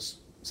other one was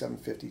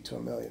 $750,000 to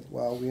 $1 million.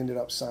 Well, we ended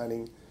up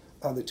signing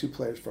the two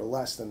players for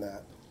less than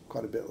that,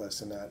 quite a bit less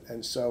than that.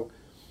 And so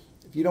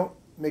if you don't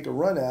make a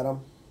run at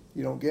them,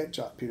 you don't get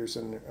Jock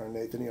Peterson or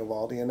Nathan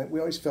Eovaldi. And we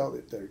always felt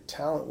that their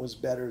talent was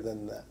better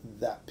than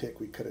that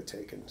pick we could have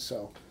taken.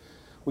 So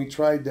we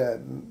tried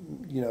to,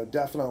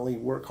 definitely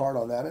work hard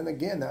on that. And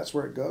again, that's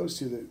where it goes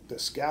to the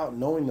scout,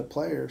 knowing the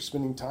player,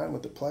 spending time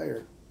with the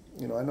player.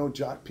 I know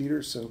Jock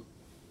Peterson,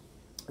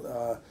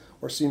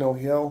 Orsino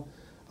Hill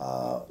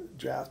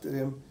drafted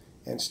him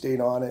and stayed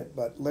on it.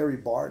 But Larry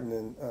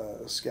Barton,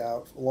 a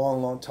scout, a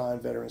long time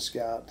veteran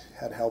scout,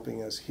 had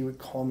helping us. He would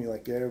call me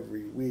like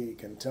every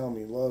week and tell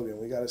me, Logan,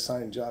 we got to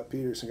sign Jock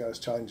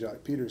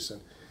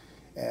Peterson,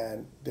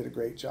 and did a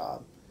great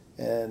job.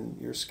 And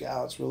your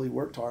scouts really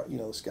worked hard.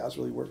 The scouts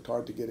really worked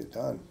hard to get it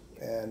done.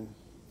 And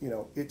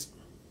it's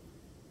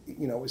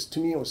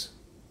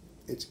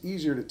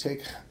easier to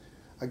take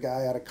a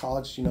guy out of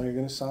college you're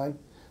going to sign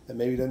that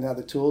maybe doesn't have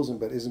the tools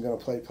but isn't going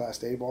to play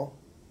Class A ball.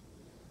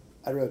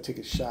 I'd rather take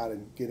a shot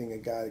in getting a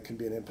guy that can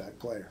be an impact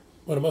player.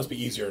 Well, it must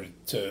be easier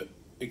to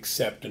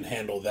accept and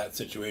handle that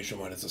situation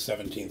when it's a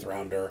 17th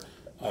rounder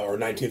or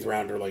 19th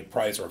rounder like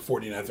Price or a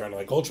 49th rounder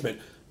like Goldschmidt.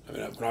 I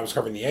mean, when I was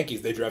covering the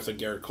Yankees, they drafted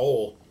Garrett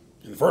Cole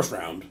in the first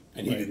round,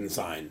 and he didn't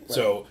sign. Right.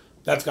 So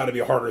that's got to be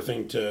a harder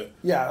thing to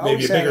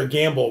maybe a bigger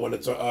gamble when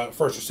it's a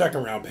first or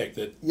second round pick.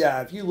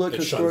 If you look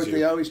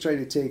historically, I always try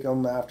to take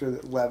them after the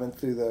 11th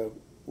through the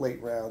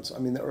late rounds. I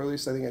mean, the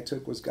earliest I think I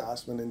took was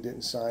Gausman and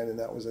didn't sign, and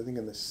that was, I think,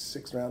 in the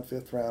 6th round,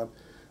 5th round.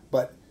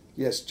 But,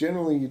 yes,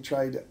 generally I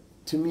try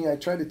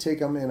to take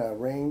them in a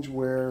range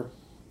where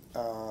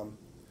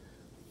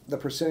the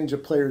percentage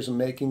of players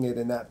making it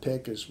in that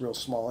pick is real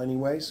small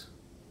anyways.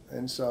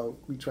 And so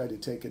we try to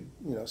take it,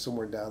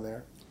 somewhere down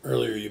there.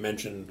 Earlier you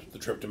mentioned the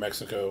trip to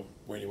Mexico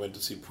when you went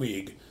to see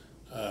Puig.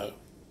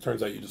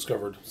 Turns out you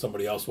discovered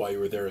somebody else while you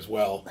were there as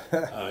well.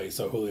 You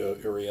saw Julio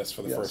Urias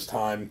for the first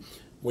time.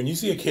 When you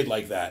see a kid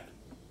like that,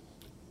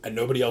 and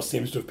nobody else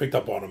seems to have picked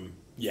up on him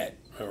yet,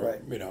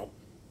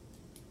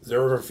 is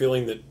there ever a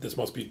feeling that this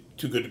must be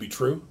too good to be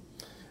true?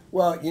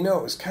 Well, it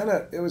was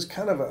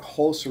kind of a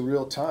whole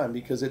surreal time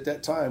because at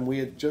that time we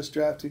had just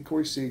drafted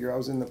Corey Seager. I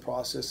was in the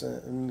process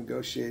of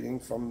negotiating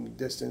from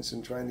distance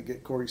and trying to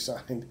get Corey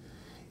signed,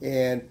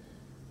 and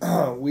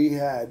we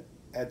had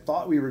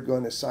thought we were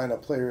going to sign a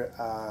player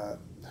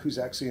who's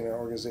actually in our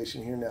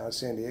organization here now in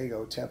San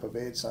Diego. Tampa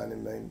Bay had signed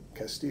him named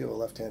Castillo, a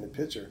left-handed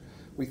pitcher.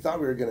 We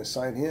thought we were going to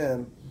sign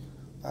him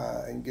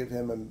and give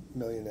him $1.5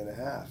 million.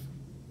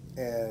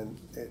 And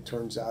it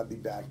turns out to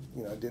be back,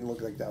 it didn't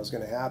look like that was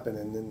going to happen.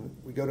 And then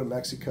we go to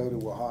Mexico,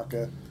 to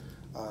Oaxaca,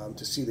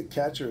 to see the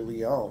catcher,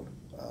 Leon.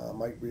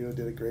 Mike Rio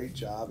did a great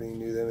job, and he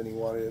knew them, and he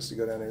wanted us to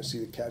go down there and see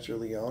the catcher,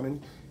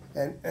 Leon.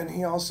 And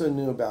he also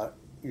knew about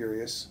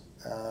Urias,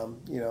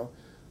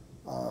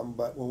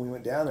 but when we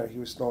went down there, he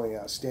was throwing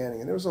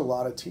outstanding. And there was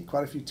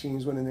quite a few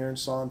teams went in there and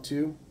saw him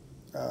too.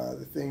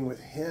 The thing with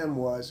him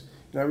was,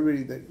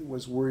 everybody that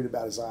was worried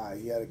about his eye,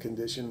 he had a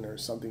condition or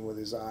something with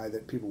his eye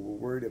that people were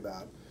worried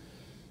about.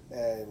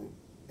 And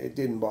it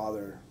didn't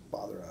bother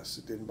us.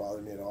 It didn't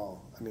bother me at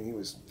all. I mean, he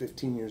was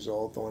 15 years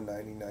old, throwing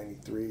 90,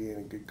 93, and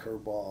a good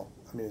curveball.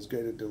 I mean, it's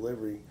good at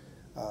delivery.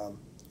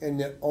 And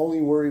the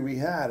only worry we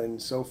had,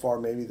 and so far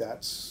maybe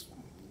that's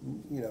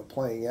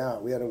playing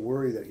out. We had to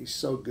worry that he's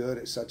so good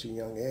at such a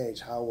young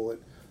age. How will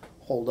it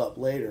hold up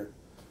later?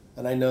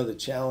 And I know the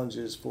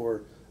challenges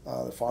for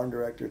the farm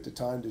director at the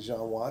time,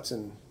 Deshaun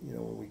Watson,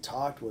 when we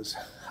talked was,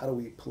 how do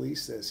we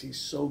police this? He's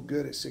so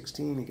good at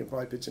 16, he can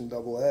probably pitch in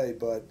Double-A,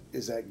 but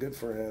is that good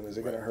for him? Is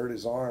it going to hurt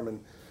his arm?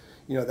 And,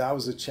 that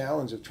was the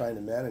challenge of trying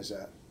to manage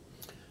that.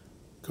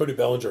 Cody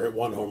Bellinger hit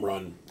 1 home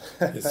run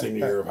his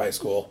senior year of high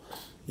school.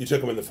 You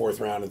took him in the 4th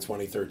round in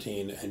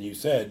 2013, and you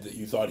said that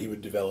you thought he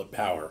would develop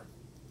power.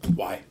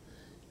 Why?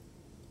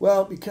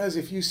 Well, because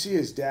if you see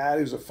his dad,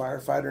 who's a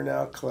firefighter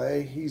now,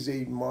 Clay, he's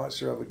a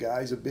monster of a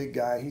guy. He's a big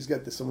guy. He's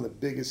got some of the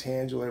biggest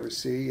hands you'll ever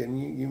see,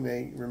 and you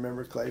may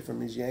remember Clay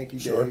from his Yankee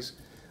days.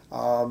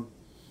 And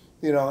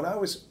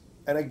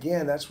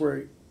again, that's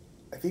where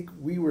I think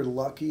we were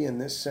lucky in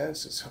this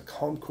sense. It's a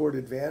home court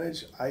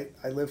advantage. I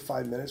live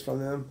 5 minutes from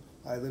them.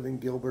 I live in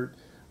Gilbert.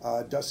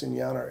 Dustin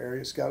Yount, our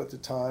area scout at the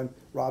time,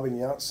 Robin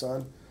Yount's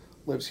son,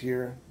 lives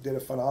here, did a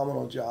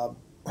phenomenal job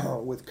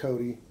with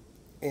Cody.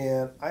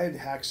 And I had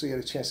actually had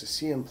a chance to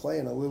see him play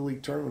in a Little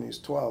League tournament when he was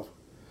 12.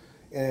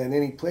 And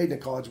then he played in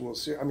the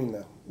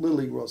the Little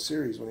League World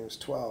Series when he was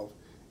 12.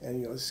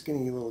 And, this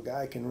skinny little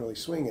guy can really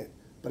swing it.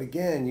 But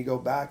again, you go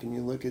back and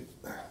you look at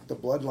the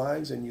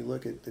bloodlines and you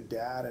look at the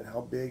dad and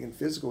how big and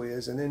physical he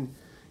is. And then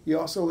you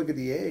also look at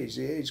the age.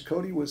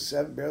 Cody was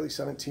barely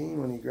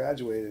 17 when he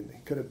graduated.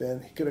 He could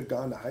have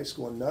gone to high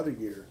school another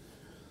year.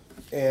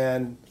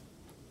 And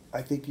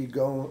I think you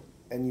go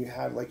and you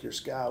have like your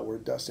scout where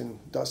Dustin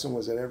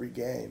was at every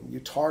game. You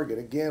target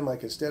again,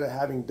 like instead of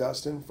having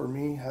Dustin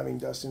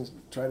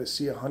try to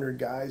see 100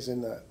 guys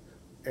in the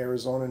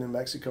Arizona, New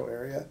Mexico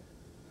area.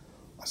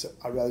 I said,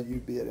 I'd rather you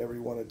be at every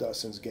one of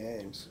Dustin's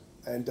games.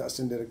 And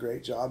Dustin did a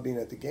great job being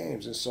at the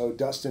games. And so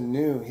Dustin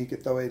knew he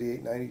could throw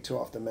 88, 92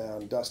 off the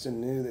mound.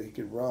 Dustin knew that he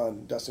could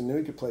run. Dustin knew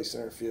he could play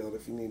center field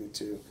if he needed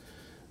to.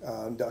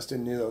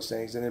 Dustin knew those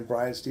things. And then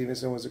Brian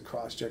Stevenson was a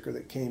cross-checker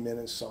that came in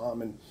and saw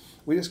him. And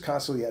we just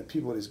constantly had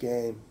people at his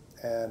game.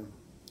 And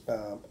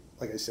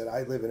like I said,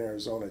 I live in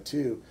Arizona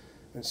too.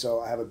 And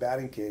so I have a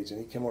batting cage, and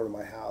he came over to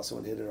my house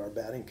and would hit at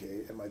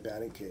my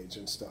batting cage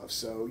and stuff.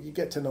 So you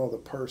get to know the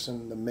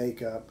person, the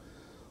makeup,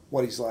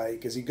 what he's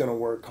like. Is he going to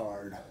work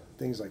hard?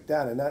 Things like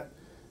that. And that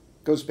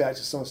goes back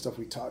to some of the stuff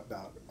we talked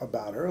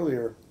about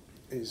earlier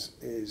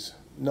is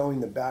knowing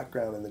the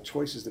background and the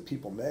choices that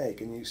people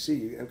make. And you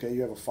see, okay,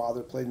 you have a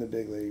father played in the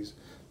big leagues,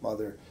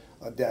 mother,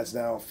 dad's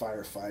now a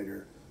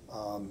firefighter,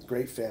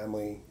 great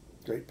family,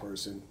 great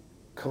person.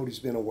 Cody's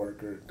been a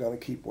worker, going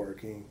to keep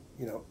working.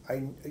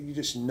 You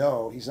just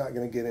know he's not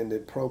going to get into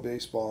pro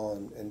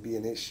baseball and be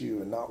an issue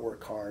and not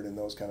work hard and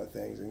those kind of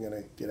things and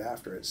going to get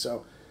after it.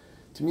 So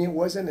to me, it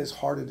wasn't as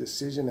hard a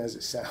decision as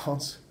it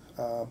sounds.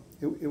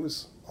 It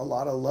was a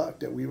lot of luck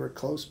that we were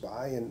close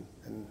by and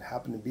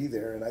happened to be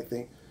there. And I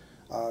think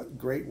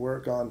great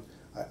work on,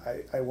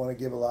 I want to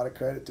give a lot of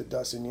credit to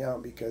Dustin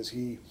Yount because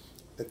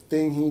the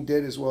thing he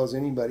did as well as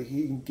anybody,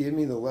 he gave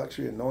me the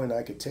luxury of knowing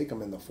I could take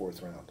him in the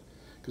 4th round.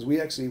 Because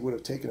we actually would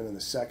have taken him in the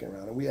 2nd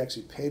round, and we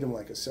actually paid him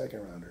like a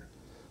 2nd rounder.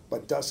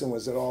 But Dustin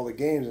was at all the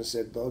games and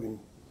said, Bogan,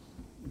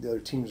 the other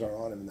teams aren't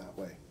on him in that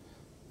way.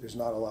 There's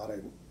not a lot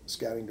of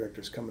scouting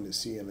directors coming to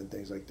see him and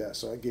things like that.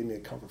 So that gave me a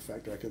comfort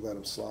factor. I could let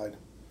him slide.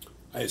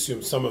 I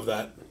assume some of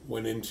that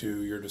went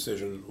into your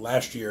decision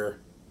last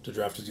year to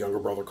draft his younger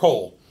brother,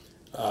 Cole.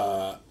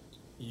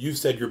 You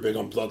said you're big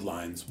on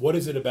bloodlines. What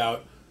is it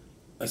about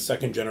a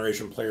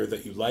second-generation player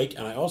that you like?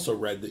 And I also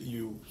read that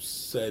you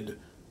said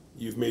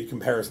you've made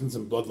comparisons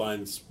in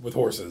bloodlines with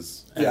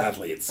horses and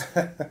athletes.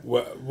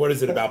 What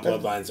is it about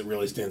bloodlines that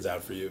really stands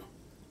out for you?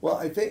 Well,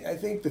 I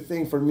think the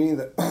thing for me,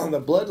 the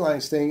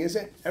bloodlines thing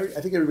isn't. I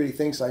think everybody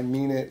thinks I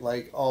mean it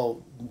like,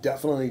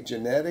 definitely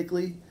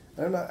genetically.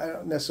 I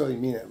don't necessarily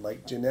mean it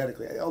like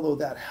genetically, although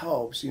that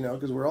helps,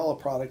 because we're all a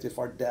product. If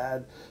our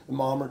dad and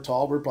mom are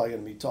tall, we're probably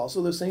going to be tall.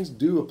 So those things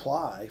do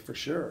apply for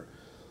sure.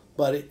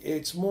 But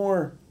it's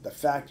more the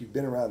fact you've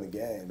been around the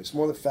game. It's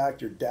more the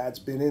fact your dad's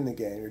been in the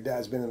game. Your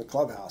dad's been in the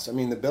clubhouse. I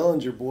mean, the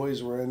Bellinger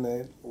boys were in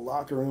the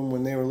locker room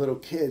when they were little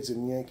kids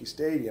in Yankee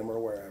Stadium or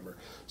wherever.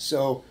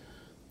 So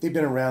they've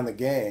been around the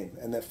game.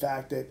 And the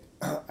fact that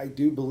I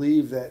do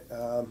believe that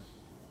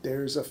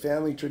there's a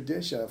family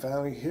tradition, a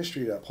family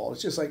history to uphold.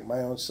 It's just like my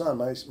own son.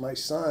 My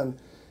son,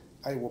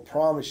 I will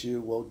promise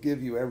you, will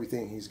give you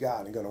everything he's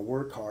got and going to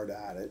work hard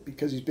at it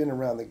because he's been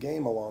around the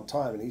game a long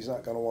time and he's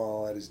not going to want to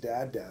let his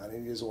dad down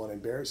and he doesn't want to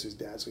embarrass his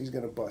dad, so he's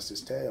going to bust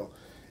his tail.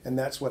 And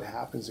that's what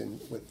happens a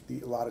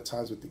lot of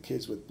times with the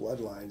kids with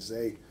bloodlines.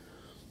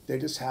 They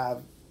just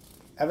have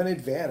an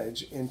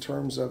advantage in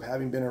terms of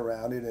having been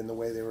around it and the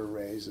way they were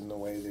raised and the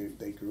way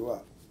they grew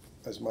up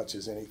as much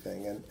as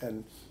anything.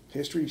 And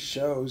history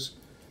shows,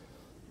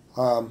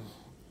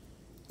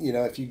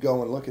 if you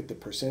go and look at the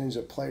percentage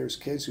of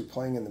kids who are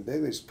playing in the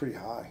big leagues, it's pretty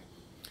high.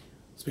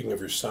 Speaking of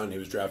your son, he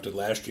was drafted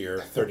last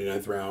year,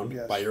 39th round,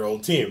 yes. by your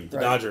old team, the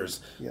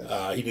Dodgers.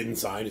 Yes. He didn't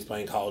sign. He's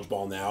playing college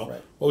ball now.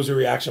 Right. What was your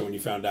reaction when you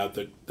found out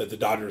that the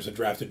Dodgers had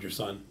drafted your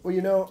son?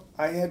 Well,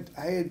 I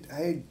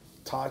had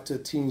talked to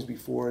teams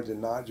before to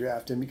not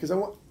draft him because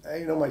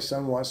my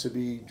son wants to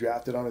be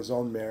drafted on his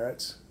own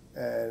merits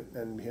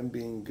and him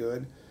being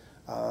good.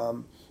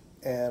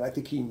 And I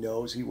think he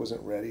knows he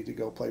wasn't ready to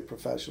go play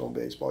professional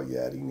baseball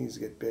yet. He needs to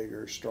get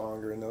bigger,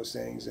 stronger, and those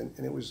things. And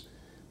it was,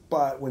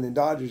 but when the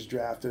Dodgers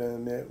drafted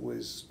him, it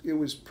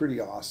was pretty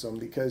awesome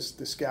because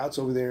the scouts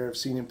over there have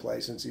seen him play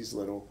since he's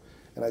little,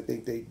 and I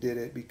think they did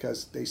it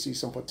because they see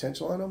some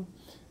potential in him.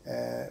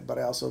 But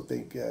I also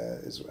think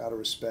is out of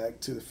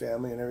respect to the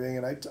family and everything.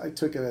 And I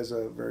took it as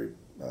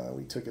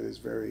we took it as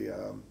very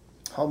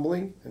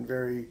humbling and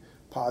very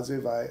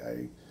positive.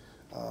 I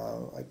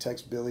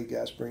text Billy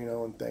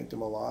Gasparino and thanked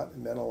him a lot. It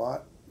meant a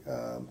lot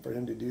for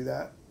him to do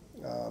that.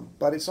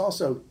 But it's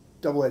also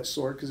double-edged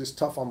sword because it's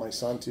tough on my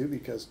son too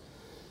because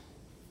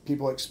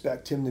people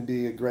expect him to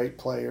be a great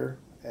player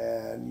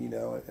and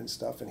and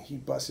stuff, and he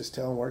busts his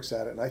tail and works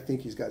at it. And I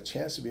think he's got a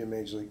chance to be a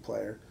major league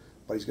player,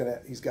 but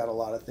he's got a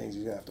lot of things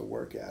he's gonna have to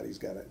work at. He's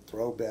got to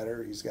throw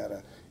better. He's got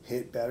to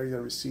hit better. He's got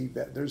to receive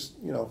better. There's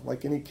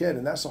like any kid,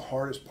 and that's the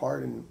hardest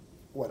part in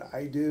what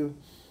I do.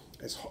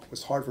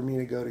 It's hard for me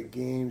to go to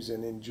games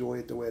and enjoy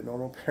it the way a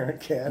normal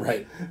parent can,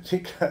 right?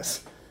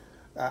 Because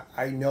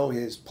I know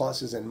his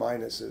pluses and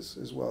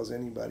minuses as well as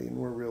anybody, and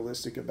we're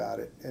realistic about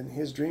it. And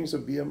his dreams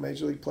of being a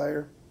major league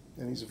player,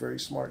 and he's a very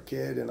smart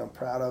kid, and I'm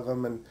proud of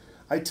him. And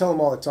I tell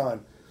him all the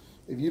time,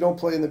 if you don't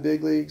play in the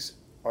big leagues,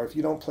 or if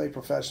you don't play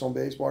professional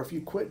baseball, or if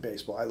you quit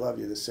baseball, I love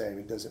you the same.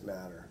 It doesn't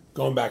matter.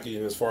 Going back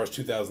even as far as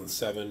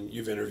 2007,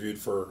 you've interviewed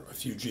for a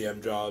few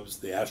GM jobs,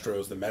 the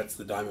Astros, the Mets,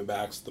 the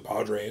Diamondbacks, the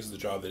Padres, the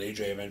job that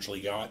AJ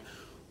eventually got.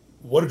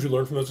 What did you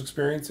learn from those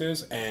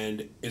experiences,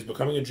 and is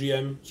becoming a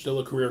GM still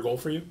a career goal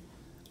for you?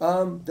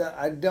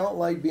 I don't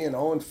like being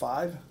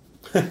 0-5.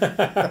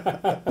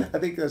 I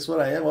think that's what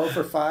I am,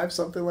 0-5,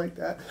 something like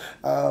that.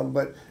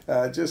 But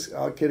just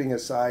all kidding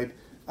aside,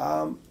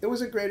 it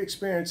was a great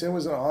experience. It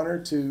was an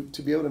honor to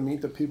be able to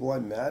meet the people I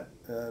met,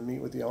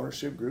 meet with the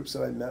ownership groups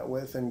that I met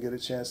with, and get a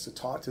chance to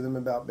talk to them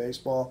about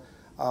baseball.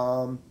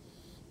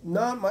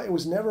 It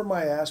was never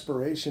my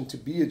aspiration to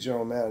be a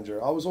general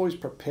manager. I was always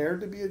prepared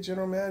to be a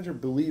general manager,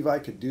 believe I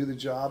could do the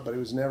job, but it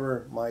was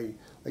never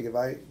if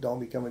I don't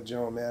become a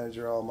general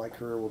manager, my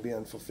career will be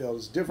unfulfilled.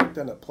 It's different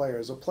than a player.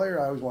 As a player,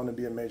 I always wanted to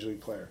be a major league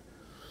player,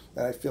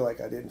 and I feel like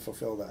I didn't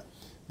fulfill that.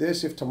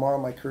 If tomorrow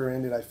my career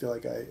ended, I feel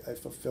like I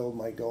fulfilled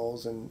my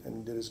goals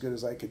and did as good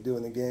as I could do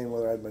in the game,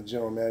 whether I'm a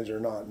general manager or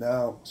not.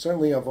 Now,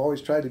 certainly I've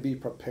always tried to be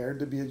prepared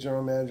to be a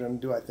general manager, and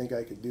do I think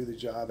I could do the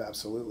job?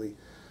 Absolutely.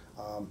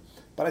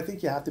 But I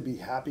think you have to be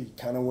happy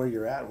kind of where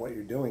you're at and what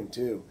you're doing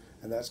too,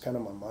 and that's kind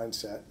of my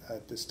mindset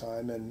at this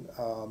time. And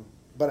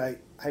but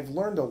I've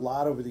learned a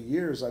lot over the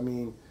years. I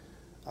mean,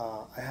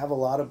 I have a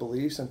lot of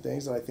beliefs and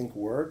things that I think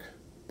work,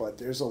 but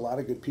there's a lot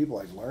of good people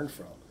I've learned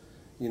from.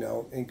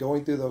 And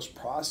going through those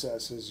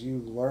processes, you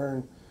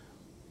learn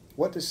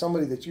what does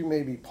somebody that you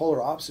may be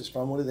polar opposites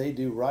from, what do they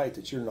do right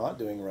that you're not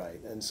doing right?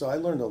 And so I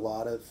learned a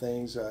lot of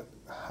things.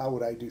 How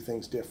would I do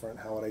things different?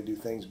 How would I do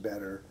things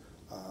better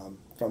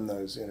from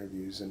those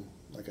interviews? And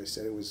like I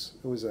said, it was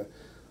a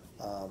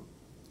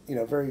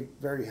very,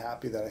 very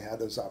happy that I had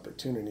those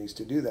opportunities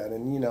to do that.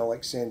 And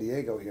like San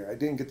Diego here, I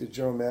didn't get the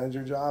general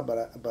manager job,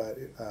 but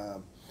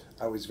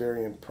I was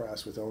very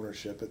impressed with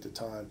ownership at the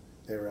time.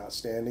 They were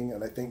outstanding,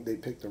 and I think they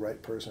picked the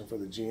right person for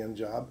the GM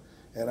job,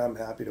 and I'm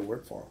happy to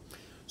work for them.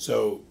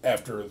 So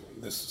after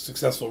this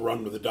successful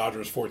run with the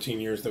Dodgers, 14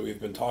 years that we've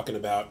been talking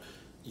about,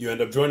 you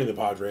end up joining the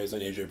Padres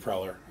and AJ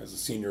Preller as a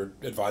senior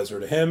advisor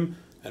to him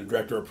and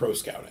director of pro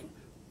scouting.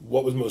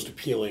 What was most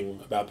appealing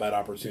about that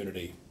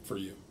opportunity for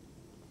you?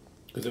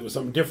 Because it was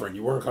something different.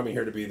 You weren't coming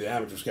here to be the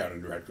amateur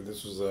scouting director.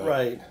 This was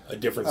a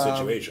different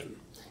situation.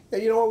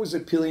 Yeah, what was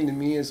appealing to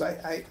me is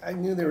I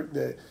knew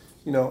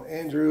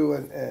Andrew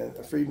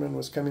and Friedman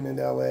was coming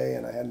into LA,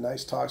 and I had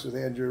nice talks with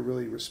Andrew,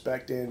 really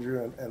respect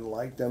Andrew and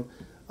liked him.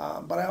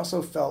 But I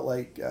also felt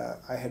like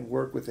I had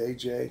worked with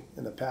AJ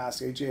in the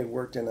past. AJ had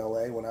worked in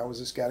LA when I was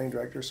a scouting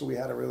director, so we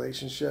had a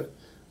relationship.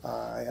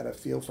 I had a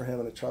feel for him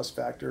and a trust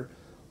factor.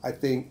 I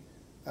think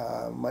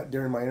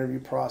during my interview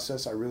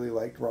process, I really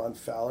liked Ron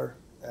Fowler,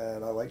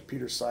 and I liked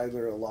Peter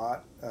Seidler a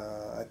lot.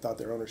 I thought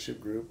their ownership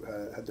group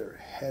had their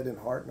head and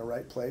heart in the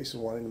right place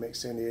and wanted to make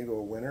San Diego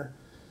a winner.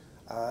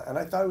 And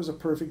I thought it was a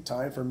perfect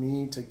time for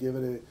me to give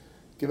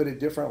it a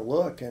different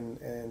look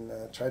and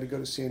try to go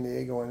to San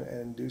Diego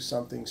and do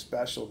something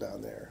special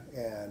down there.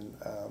 And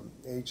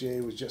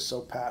AJ was just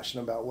so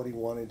passionate about what he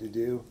wanted to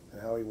do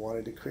and how he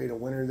wanted to create a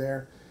winner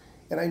there.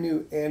 And I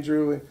knew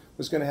Andrew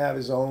was going to have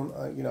his own,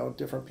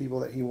 different people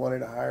that he wanted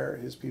to hire,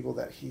 his people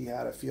that he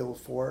had a feel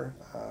for.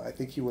 I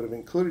think he would have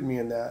included me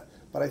in that,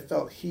 but I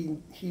felt he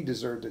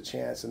deserved a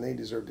chance, and they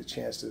deserved a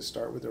chance to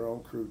start with their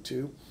own crew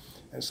too.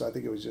 And so I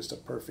think it was just a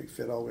perfect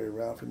fit all the way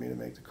around for me to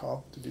make the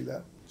call to do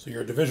that. So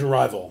you're a division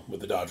rival with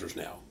the Dodgers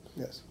now.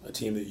 Yes. A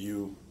team that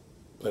you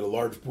played a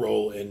large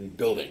role in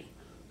building.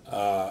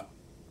 Are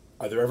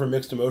there ever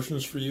mixed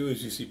emotions for you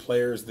as you see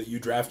players that you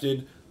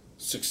drafted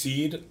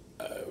succeed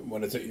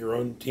when it's at your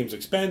own team's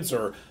expense?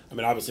 Or, I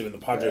mean, obviously when the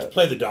Padres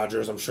play the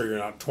Dodgers, I'm sure you're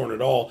not torn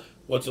at all.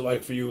 What's it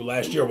like for you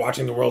last year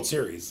watching the World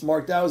Series?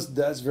 Mark,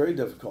 that's very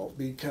difficult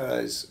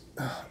because,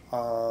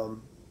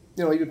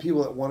 even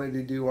people that wanted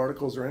to do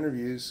articles or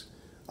interviews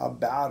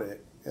about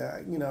it,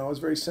 I was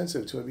very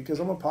sensitive to it because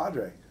I'm a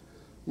Padre,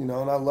 and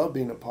I love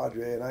being a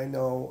Padre. And I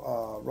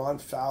know Ron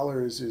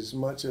Fowler is as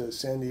much a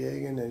San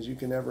Diegan as you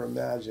can ever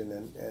imagine,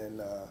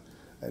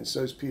 and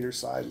so is Peter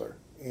Seidler.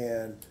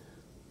 And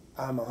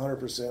I'm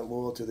 100%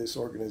 loyal to this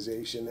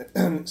organization.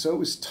 And so it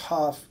was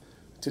tough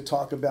to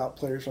talk about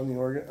players from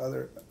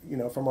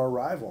from our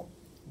rival.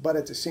 But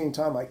at the same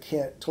time, I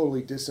can't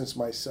totally distance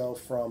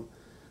myself from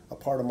a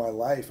part of my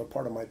life, a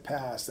part of my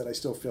past that I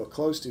still feel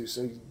close to.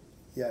 So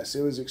yes,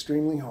 it was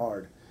extremely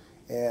hard.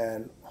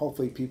 And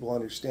hopefully people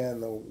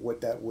understand what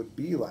that would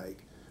be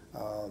like.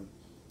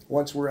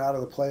 Once we're out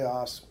of the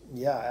playoffs,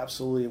 yeah,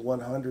 absolutely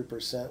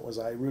 100% was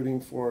I rooting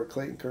for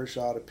Clayton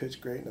Kershaw to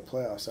pitch great in the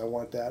playoffs. I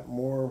want that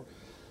more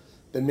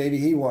than maybe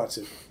he wants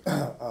it.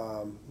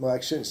 Well, I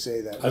shouldn't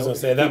say that. I was going to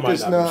say that might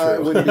not be true.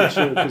 It wouldn't be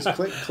true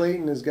because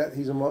Clayton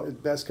he's the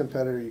best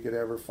competitor you could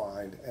ever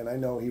find, and I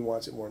know he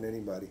wants it more than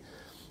anybody.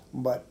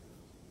 But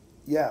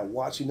yeah,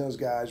 watching those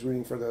guys,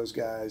 rooting for those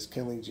guys,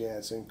 Kenley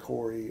Jansen,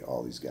 Corey,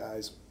 all these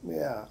guys,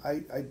 yeah,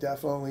 I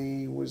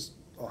definitely was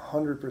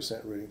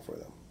 100% rooting for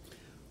them.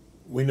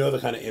 We know the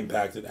kind of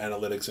impact that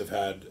analytics have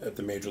had at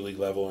the major league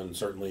level and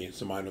certainly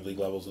some minor league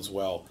levels as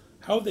well.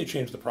 How have they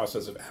changed the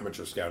process of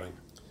amateur scouting?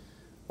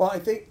 Well, I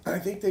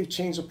think they've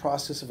changed the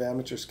process of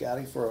amateur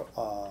scouting for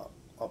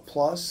a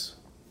plus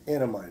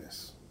and a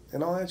minus.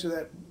 And I'll answer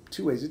that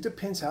two ways. It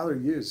depends how they're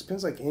used. It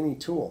depends like any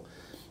tool.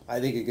 I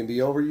think it can be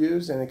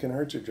overused and it can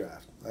hurt your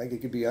draft. I think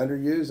it could be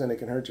underused and it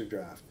can hurt your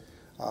draft.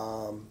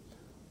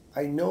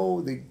 I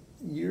know that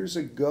years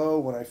ago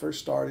when I first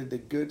started, the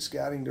good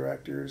scouting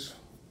directors,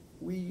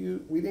 we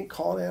didn't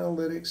call it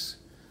analytics,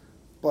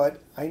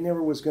 but I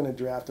never was going to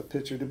draft a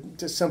pitcher,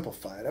 to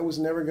simplify it. I was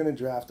never going to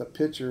draft a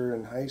pitcher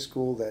in high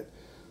school that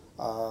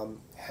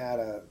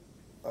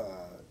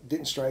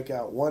didn't strike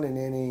out one an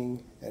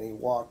inning and he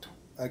walked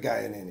a guy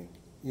an inning.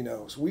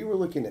 So we were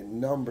looking at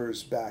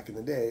numbers back in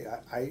the day.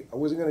 I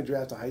wasn't going to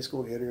draft a high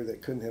school hitter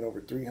that couldn't hit over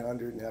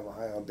 300 and have a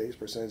high on base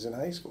percentage in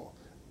high school,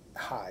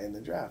 high in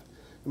the draft,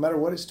 no matter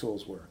what his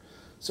tools were.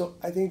 So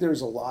I think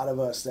there's a lot of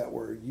us that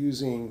were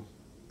using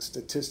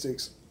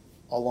statistics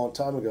a long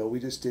time ago. We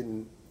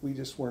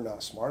just were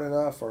not smart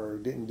enough or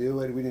didn't do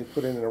it. We didn't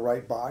put it in the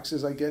right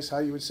boxes, I guess how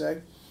you would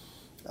say,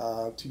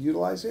 to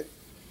utilize it.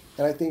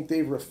 And I think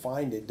they've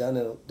refined it, done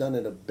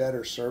it a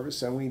better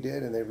service than we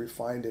did, and they've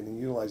refined it and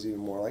utilized it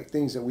even more. Like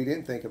things that we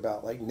didn't think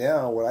about. Like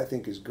now, what I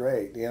think is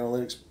great, the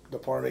analytics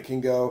department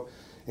can go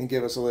and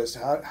give us a list.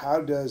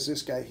 How does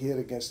this guy hit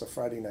against the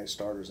Friday night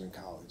starters in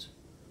college?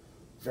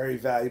 Very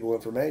valuable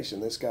information.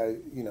 This guy,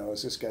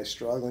 is this guy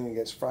struggling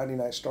against Friday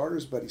night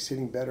starters, but he's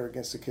hitting better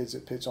against the kids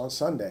that pitch on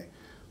Sunday?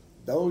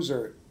 Those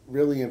are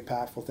really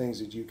impactful things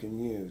that you can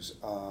use.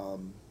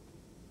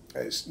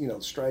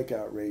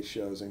 Strikeout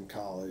ratios in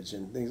college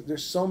and things.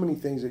 There's so many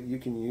things that you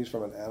can use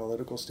from an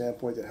analytical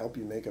standpoint that help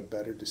you make a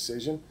better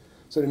decision.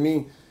 So to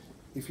me,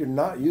 if you're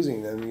not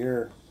using them,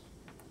 you're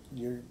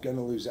going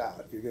to lose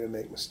out. You're going to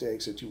make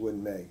mistakes that you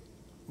wouldn't make.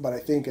 But I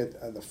think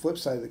on the flip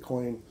side of the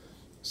coin,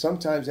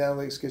 sometimes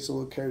analytics gets a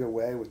little carried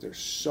away with there's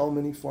so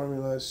many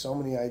formulas, so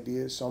many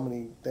ideas, so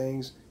many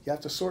things. You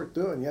have to sort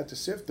through it and you have to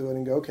sift through it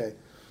and go, okay,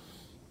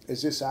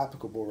 is this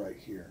applicable right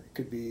here? It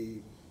could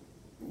be,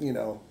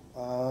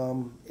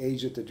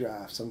 age at the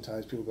draft.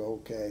 Sometimes people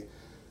go, okay,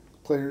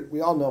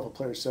 we all know if a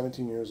player is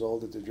 17 years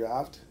old at the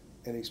draft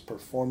and he's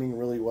performing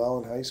really well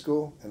in high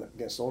school and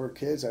against older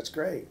kids, that's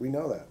great. We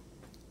know that.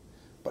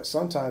 But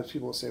sometimes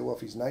people will say, well,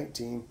 if he's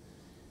 19,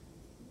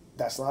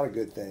 that's not a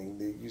good thing.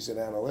 They use it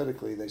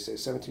analytically. They say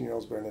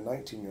 17-year-old's better than a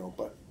 19-year-old.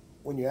 But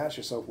when you ask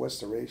yourself, what's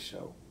the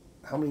ratio?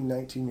 How many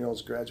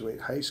 19-year-olds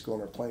graduate high school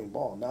and are playing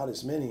ball? Not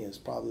as many as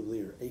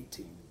probably are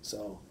 18.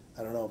 So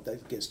I don't know if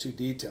that gets too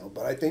detailed.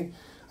 But I think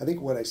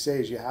what I say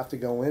is you have to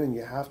go in and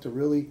you have to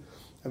really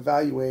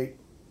evaluate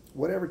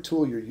whatever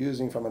tool you're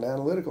using from an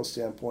analytical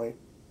standpoint.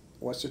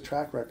 What's the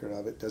track record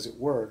of it? Does it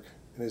work?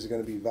 And is it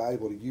going to be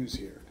valuable to use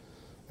here?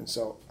 And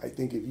so I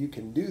think if you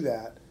can do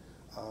that,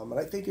 and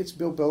I think it's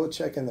Bill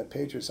Belichick and the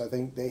Patriots, I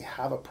think they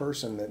have a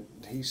person that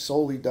he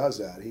solely does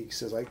that. He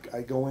says,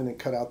 I go in and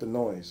cut out the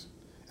noise.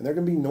 And there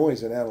can be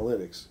noise in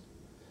analytics,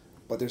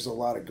 but there's a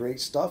lot of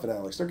great stuff in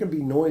analytics. There can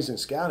be noise in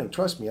scouting.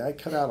 Trust me, I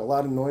cut out a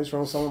lot of noise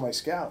from some of my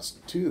scouts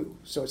too.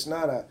 So it's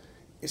not a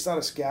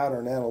scout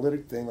or an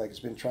analytic thing like it's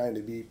been trying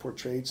to be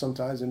portrayed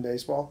sometimes in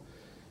baseball.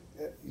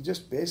 You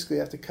just basically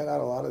have to cut out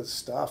a lot of the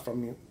stuff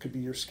from it could be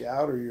your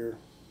scout or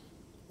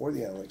the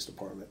analytics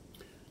department.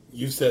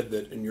 You said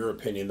that, in your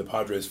opinion, the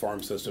Padres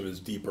farm system is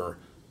deeper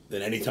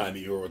than any time that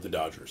you were with the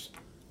Dodgers.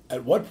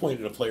 At what point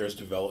in a player's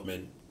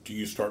development do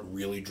you start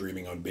really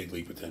dreaming on big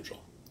league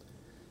potential?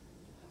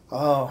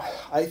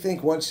 I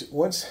think once,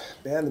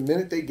 man, the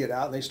minute they get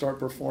out and they start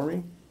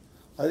performing,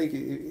 I think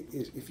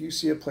if you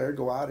see a player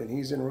go out and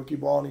he's in rookie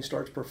ball and he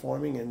starts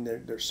performing and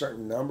there's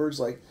certain numbers,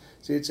 like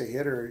say it's a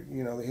hitter,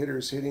 the hitter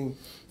is hitting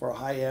for a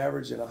high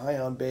average and a high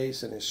on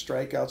base and his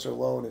strikeouts are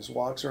low and his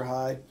walks are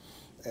high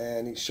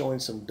and he's showing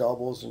some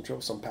doubles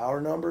and some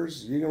power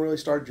numbers, you can really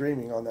start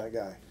dreaming on that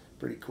guy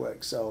pretty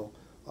quick. So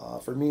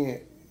for me,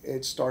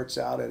 it starts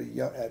out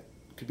at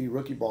could be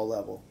rookie ball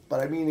level. But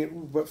I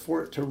mean, but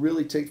for it to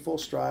really take full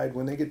stride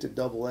when they get to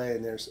Double A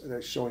and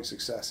they're showing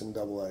success in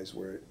Double A is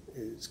where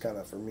it's kind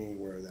of, for me,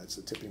 where that's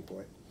the tipping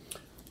point.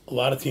 A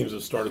lot of teams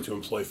have started to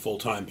employ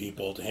full-time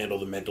people to handle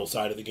the mental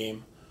side of the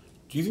game.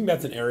 Do you think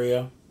that's an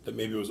area that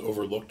maybe was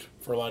overlooked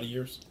for a lot of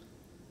years?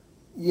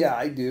 Yeah,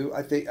 I do.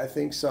 I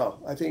think so.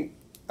 I think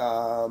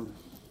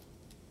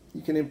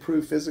you can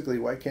improve physically.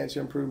 Why can't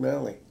you improve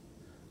mentally?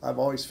 I've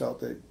always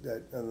felt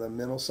that on the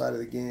mental side of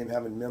the game,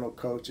 having mental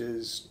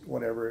coaches,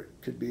 whatever it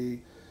could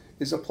be,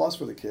 is a plus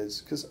for the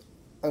kids. Because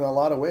in a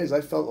lot of ways, I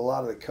felt a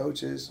lot of the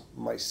coaches,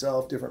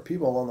 myself, different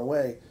people along the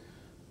way,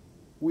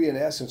 we in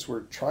essence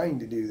were trying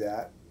to do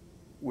that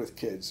with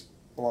kids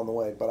along the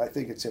way. But I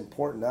think it's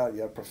important now that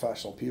you have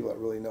professional people that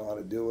really know how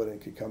to do it and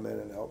can come in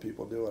and help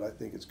people do it. I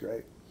think it's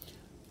great.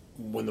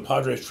 When the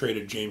Padres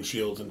traded James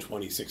Shields in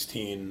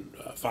 2016,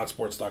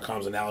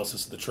 FoxSports.com's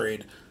analysis of the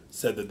trade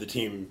said that the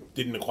team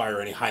didn't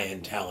acquire any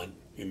high-end talent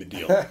in the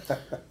deal.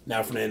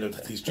 Now Fernando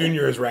Tatis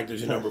Jr. is ranked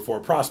as your number 4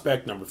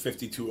 prospect, number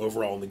 52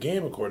 overall in the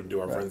game, according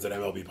to our friends at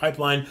MLB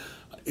Pipeline.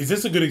 Is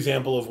this a good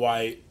example of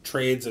why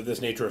trades of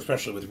this nature,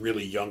 especially with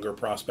really younger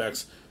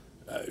prospects,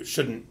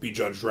 shouldn't be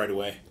judged right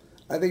away?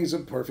 I think it's a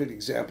perfect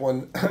example,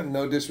 and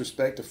no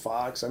disrespect to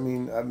Fox. I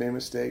mean, I've made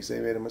mistakes. They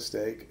made a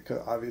mistake,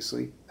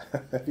 obviously,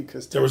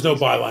 because there was no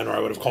byline, or I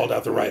would have called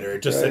out the writer.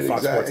 It just said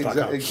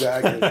FoxSports.com.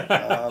 Exactly.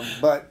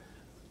 But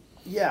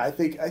yeah, I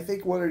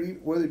think whether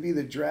it be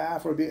the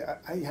draft or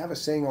I have a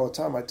saying all the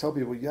time. I tell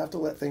people you have to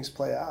let things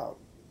play out,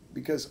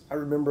 because I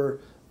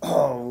remember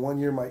one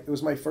year it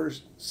was my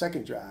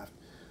second draft.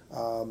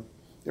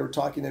 They were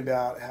talking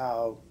about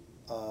how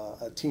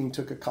a team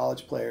took a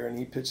college player and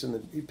he pitched in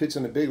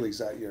the big leagues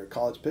that year, a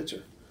college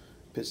pitcher,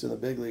 pitched in the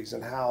big leagues,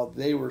 and how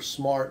they were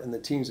smart and the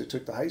teams that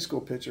took the high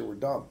school pitcher were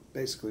dumb,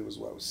 basically was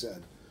what was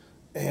said.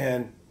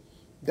 And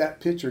that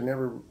pitcher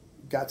never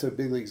got to the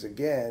big leagues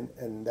again,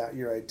 and that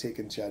year I had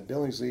taken Chad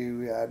Billingsley,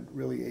 who had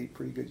really 8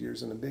 pretty good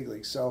years in the big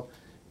leagues. So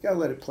you got to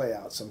let it play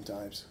out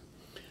sometimes.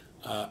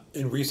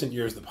 In recent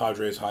years, the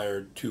Padres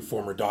hired 2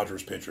 former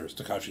Dodgers pitchers,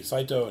 Takashi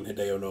Saito and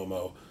Hideo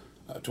Nomo,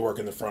 to work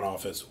in the front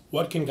office.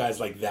 What can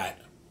guys like that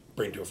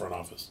bring to a front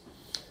office?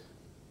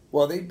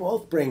 Well, they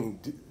both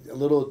bring a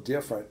little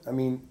different. I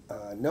mean,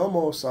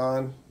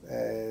 Nomo-san,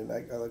 and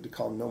I like to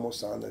call him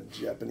Nomo-san, the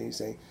Japanese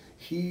thing,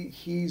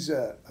 he's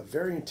a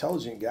very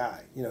intelligent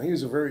guy. He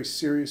was a very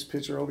serious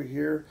pitcher over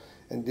here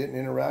and didn't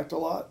interact a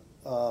lot,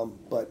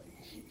 but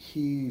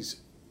he's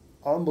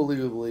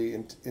unbelievably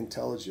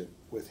intelligent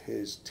with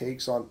his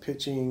takes on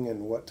pitching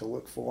and what to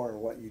look for and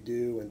what you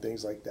do and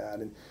things like that.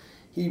 And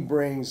he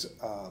brings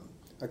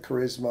a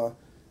charisma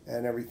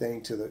and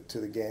everything to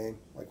the game.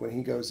 Like when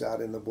he goes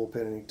out in the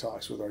bullpen and he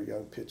talks with our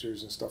young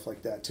pitchers and stuff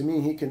like that. To me,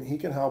 he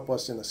can help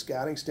us in a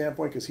scouting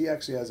standpoint, because he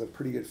actually has a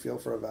pretty good feel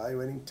for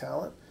evaluating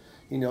talent.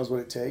 He knows what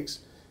it takes,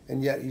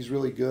 and yet he's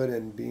really good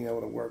in being able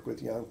to work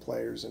with young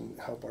players and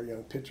help our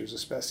young pitchers,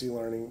 especially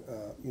learning,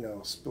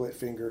 split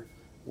finger,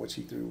 which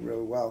he threw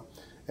really well.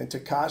 And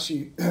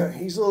Takashi,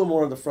 he's a little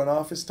more of the front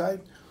office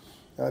type.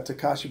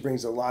 Takashi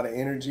brings a lot of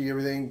energy,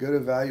 everything, good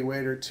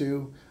evaluator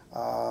too.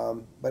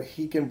 But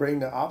he can bring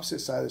the opposite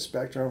side of the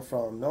spectrum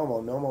from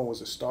Nomo. Nomo was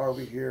a star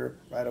over here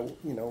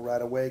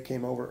right away,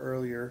 came over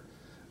earlier.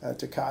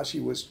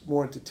 Takashi was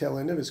more at the tail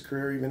end of his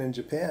career, even in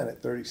Japan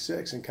at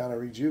 36, and kind of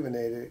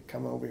rejuvenated,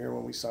 coming over here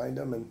when we signed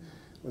him, and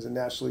was a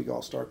National League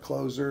All-Star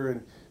closer.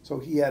 And so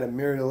he had a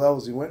myriad of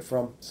levels he went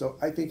from. So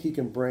I think he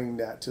can bring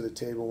that to the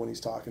table when he's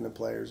talking to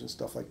players and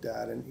stuff like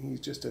that. And he's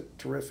just a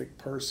terrific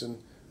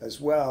person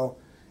as well.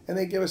 And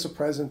they give us a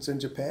presence in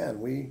Japan.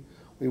 We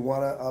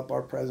want to up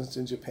our presence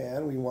in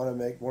Japan. We want to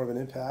make more of an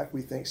impact.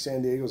 We think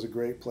San Diego is a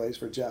great place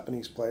for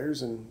Japanese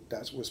players, and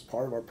that was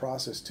part of our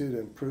process too, to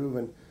improve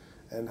and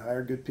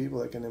hire good people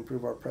that can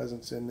improve our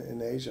presence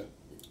in Asia.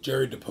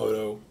 Jerry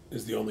Dipoto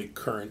is the only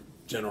current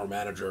general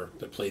manager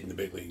that played in the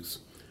big leagues.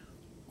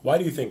 Why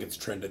do you think it's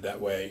trended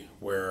that way,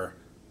 where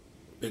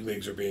big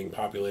leagues are being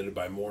populated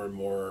by more and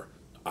more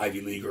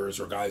Ivy Leaguers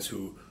or guys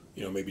who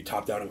maybe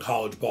topped out in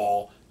college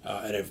ball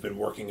and have been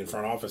working in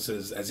front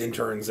offices as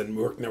interns and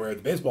working their way with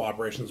the baseball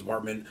operations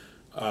department,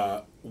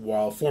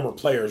 while former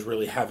players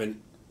really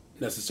haven't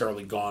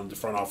necessarily gone the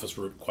front office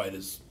route quite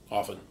as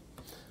often?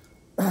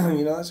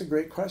 That's a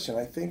great question.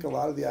 I think a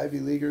lot of the Ivy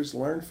Leaguers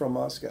learned from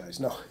us guys.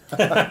 No,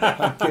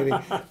 I'm kidding.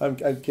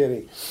 I'm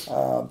kidding.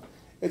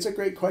 It's a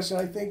great question.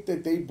 I think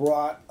that they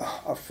brought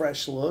a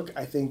fresh look.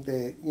 I think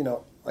that,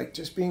 like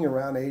just being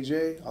around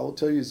AJ, I will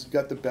tell you, he's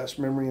got the best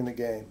memory in the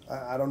game.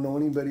 I don't know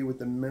anybody with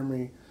the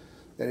memory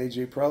that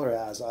AJ Preller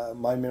has.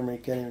 My memory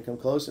can't even come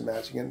close to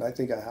matching it, and I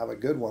think I have a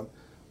good one.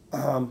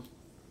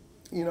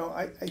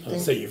 I think... I'll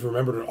say you've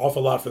remembered an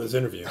awful lot for this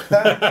interview.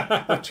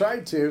 I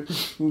tried to,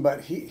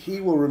 but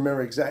he will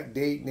remember exact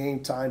date,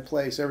 name, time,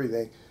 place,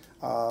 everything.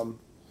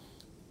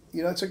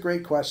 It's a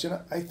great question.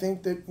 I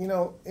think that,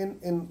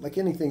 in like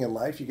anything in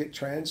life, you get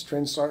trends.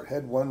 Trends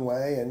head one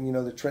way, and,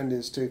 the trend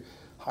is to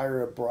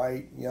hire a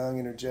bright, young,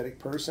 energetic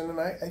person. And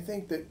I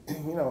think that,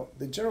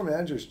 the general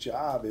manager's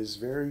job is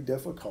very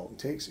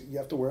difficult. You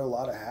have to wear a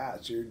lot of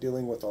hats. You're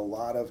dealing with a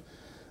lot of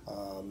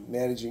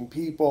managing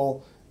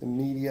people, the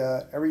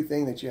media,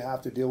 everything that you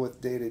have to deal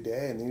with day to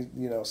day.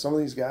 And some of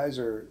these guys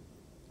are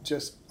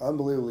just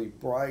unbelievably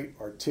bright,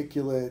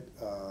 articulate.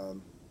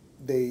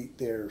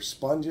 They're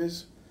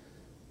sponges.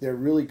 They're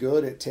really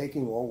good at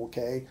taking,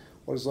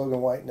 what does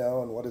Logan White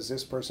know, and what does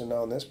this person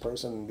know, and this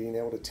person, and being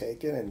able to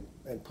take it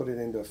and put it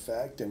into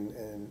effect and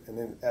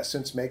in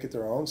essence make it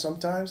their own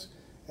sometimes.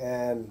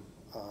 And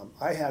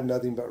I have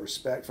nothing but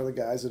respect for the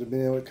guys that have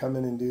been able to come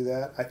in and do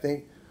that. I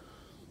think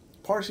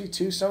partially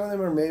too, some of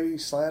them are maybe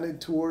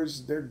slanted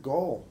towards their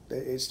goal.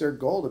 It's their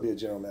goal to be a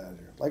general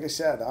manager. Like I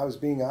said, I was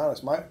being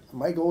honest.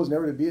 My goal was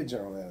never to be a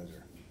general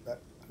manager.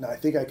 Now, I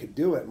think I could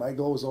do it. My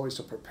goal was always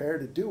to prepare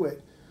to do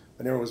it,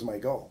 but never was my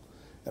goal.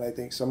 And I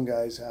think some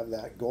guys have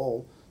that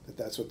goal,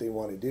 that's what they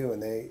want to do,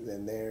 and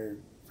they're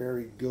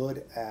very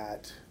good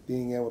at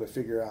being able to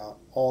figure out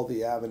all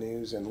the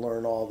avenues and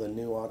learn all the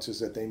nuances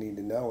that they need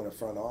to know in a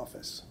front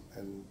office,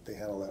 and they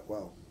handle that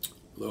well.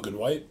 Logan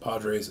White,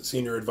 Padres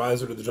Senior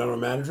Advisor to the General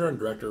Manager and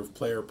Director of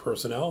Player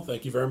Personnel,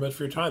 thank you very much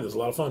for your time. This was a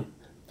lot of fun.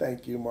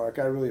 Thank you, Mark.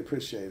 I really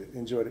appreciate it.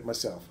 Enjoyed it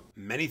myself.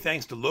 Many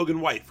thanks to Logan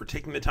White for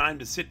taking the time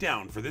to sit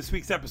down for this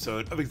week's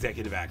episode of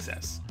Executive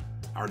Access.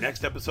 Our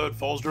next episode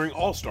falls during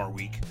All-Star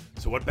Week,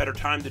 so what better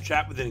time to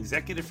chat with an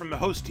executive from the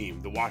host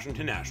team, the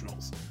Washington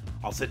Nationals.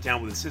 I'll sit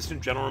down with Assistant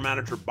General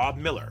Manager Bob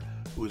Miller,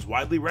 who is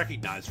widely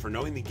recognized for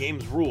knowing the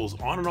game's rules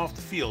on and off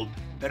the field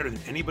better than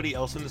anybody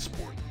else in the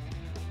sport.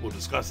 We'll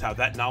discuss how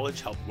that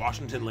knowledge helped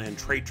Washington land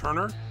Trey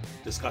Turner,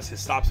 discuss his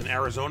stops in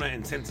Arizona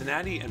and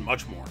Cincinnati, and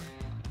much more.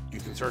 You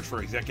can search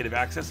for Executive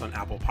Access on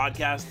Apple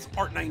Podcasts,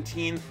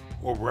 Art19,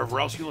 or wherever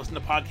else you listen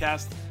to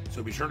podcasts,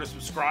 so be sure to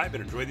subscribe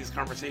and enjoy these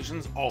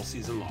conversations all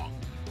season long.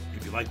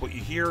 If you like what you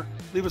hear,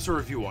 leave us a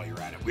review while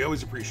you're at it. We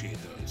always appreciate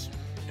those.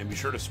 And be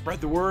sure to spread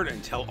the word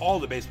and tell all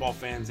the baseball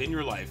fans in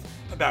your life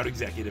about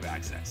Executive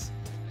Access.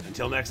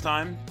 Until next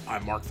time,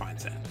 I'm Mark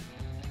Feinsand.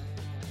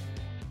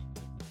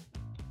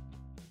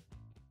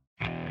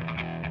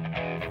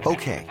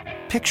 Okay,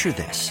 picture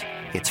this.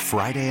 It's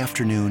Friday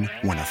afternoon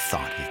when a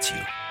thought hits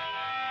you.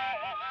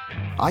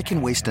 I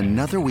can waste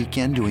another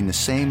weekend doing the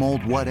same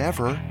old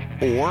whatever,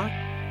 or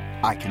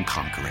I can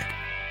conquer it.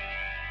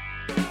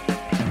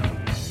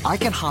 I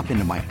can hop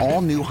into my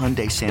all-new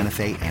Hyundai Santa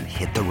Fe and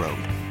hit the road.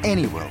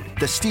 Any road.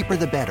 The steeper,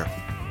 the better.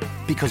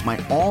 Because my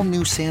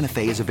all-new Santa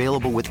Fe is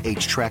available with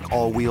H-Track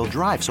all-wheel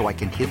drive, so I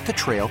can hit the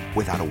trail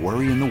without a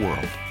worry in the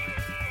world.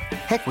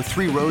 Heck, with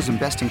 3 rows and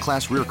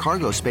best-in-class rear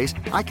cargo space,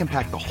 I can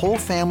pack the whole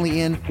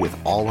family in with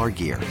all our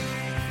gear.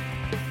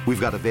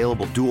 We've got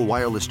available dual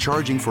wireless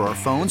charging for our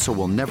phones, so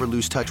we'll never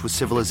lose touch with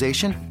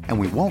civilization, and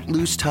we won't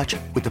lose touch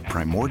with the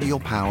primordial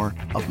power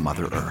of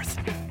Mother Earth.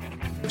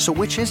 So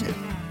which is it?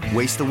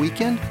 Waste the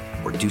weekend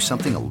or do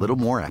something a little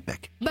more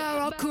epic?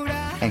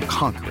 And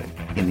conquer it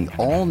in the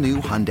all-new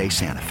Hyundai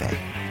Santa Fe.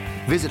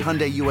 Visit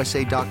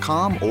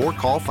HyundaiUSA.com or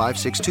call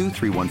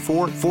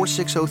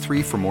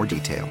 562-314-4603 for more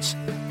details.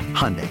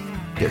 Hyundai,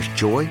 there's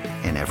joy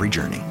in every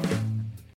journey.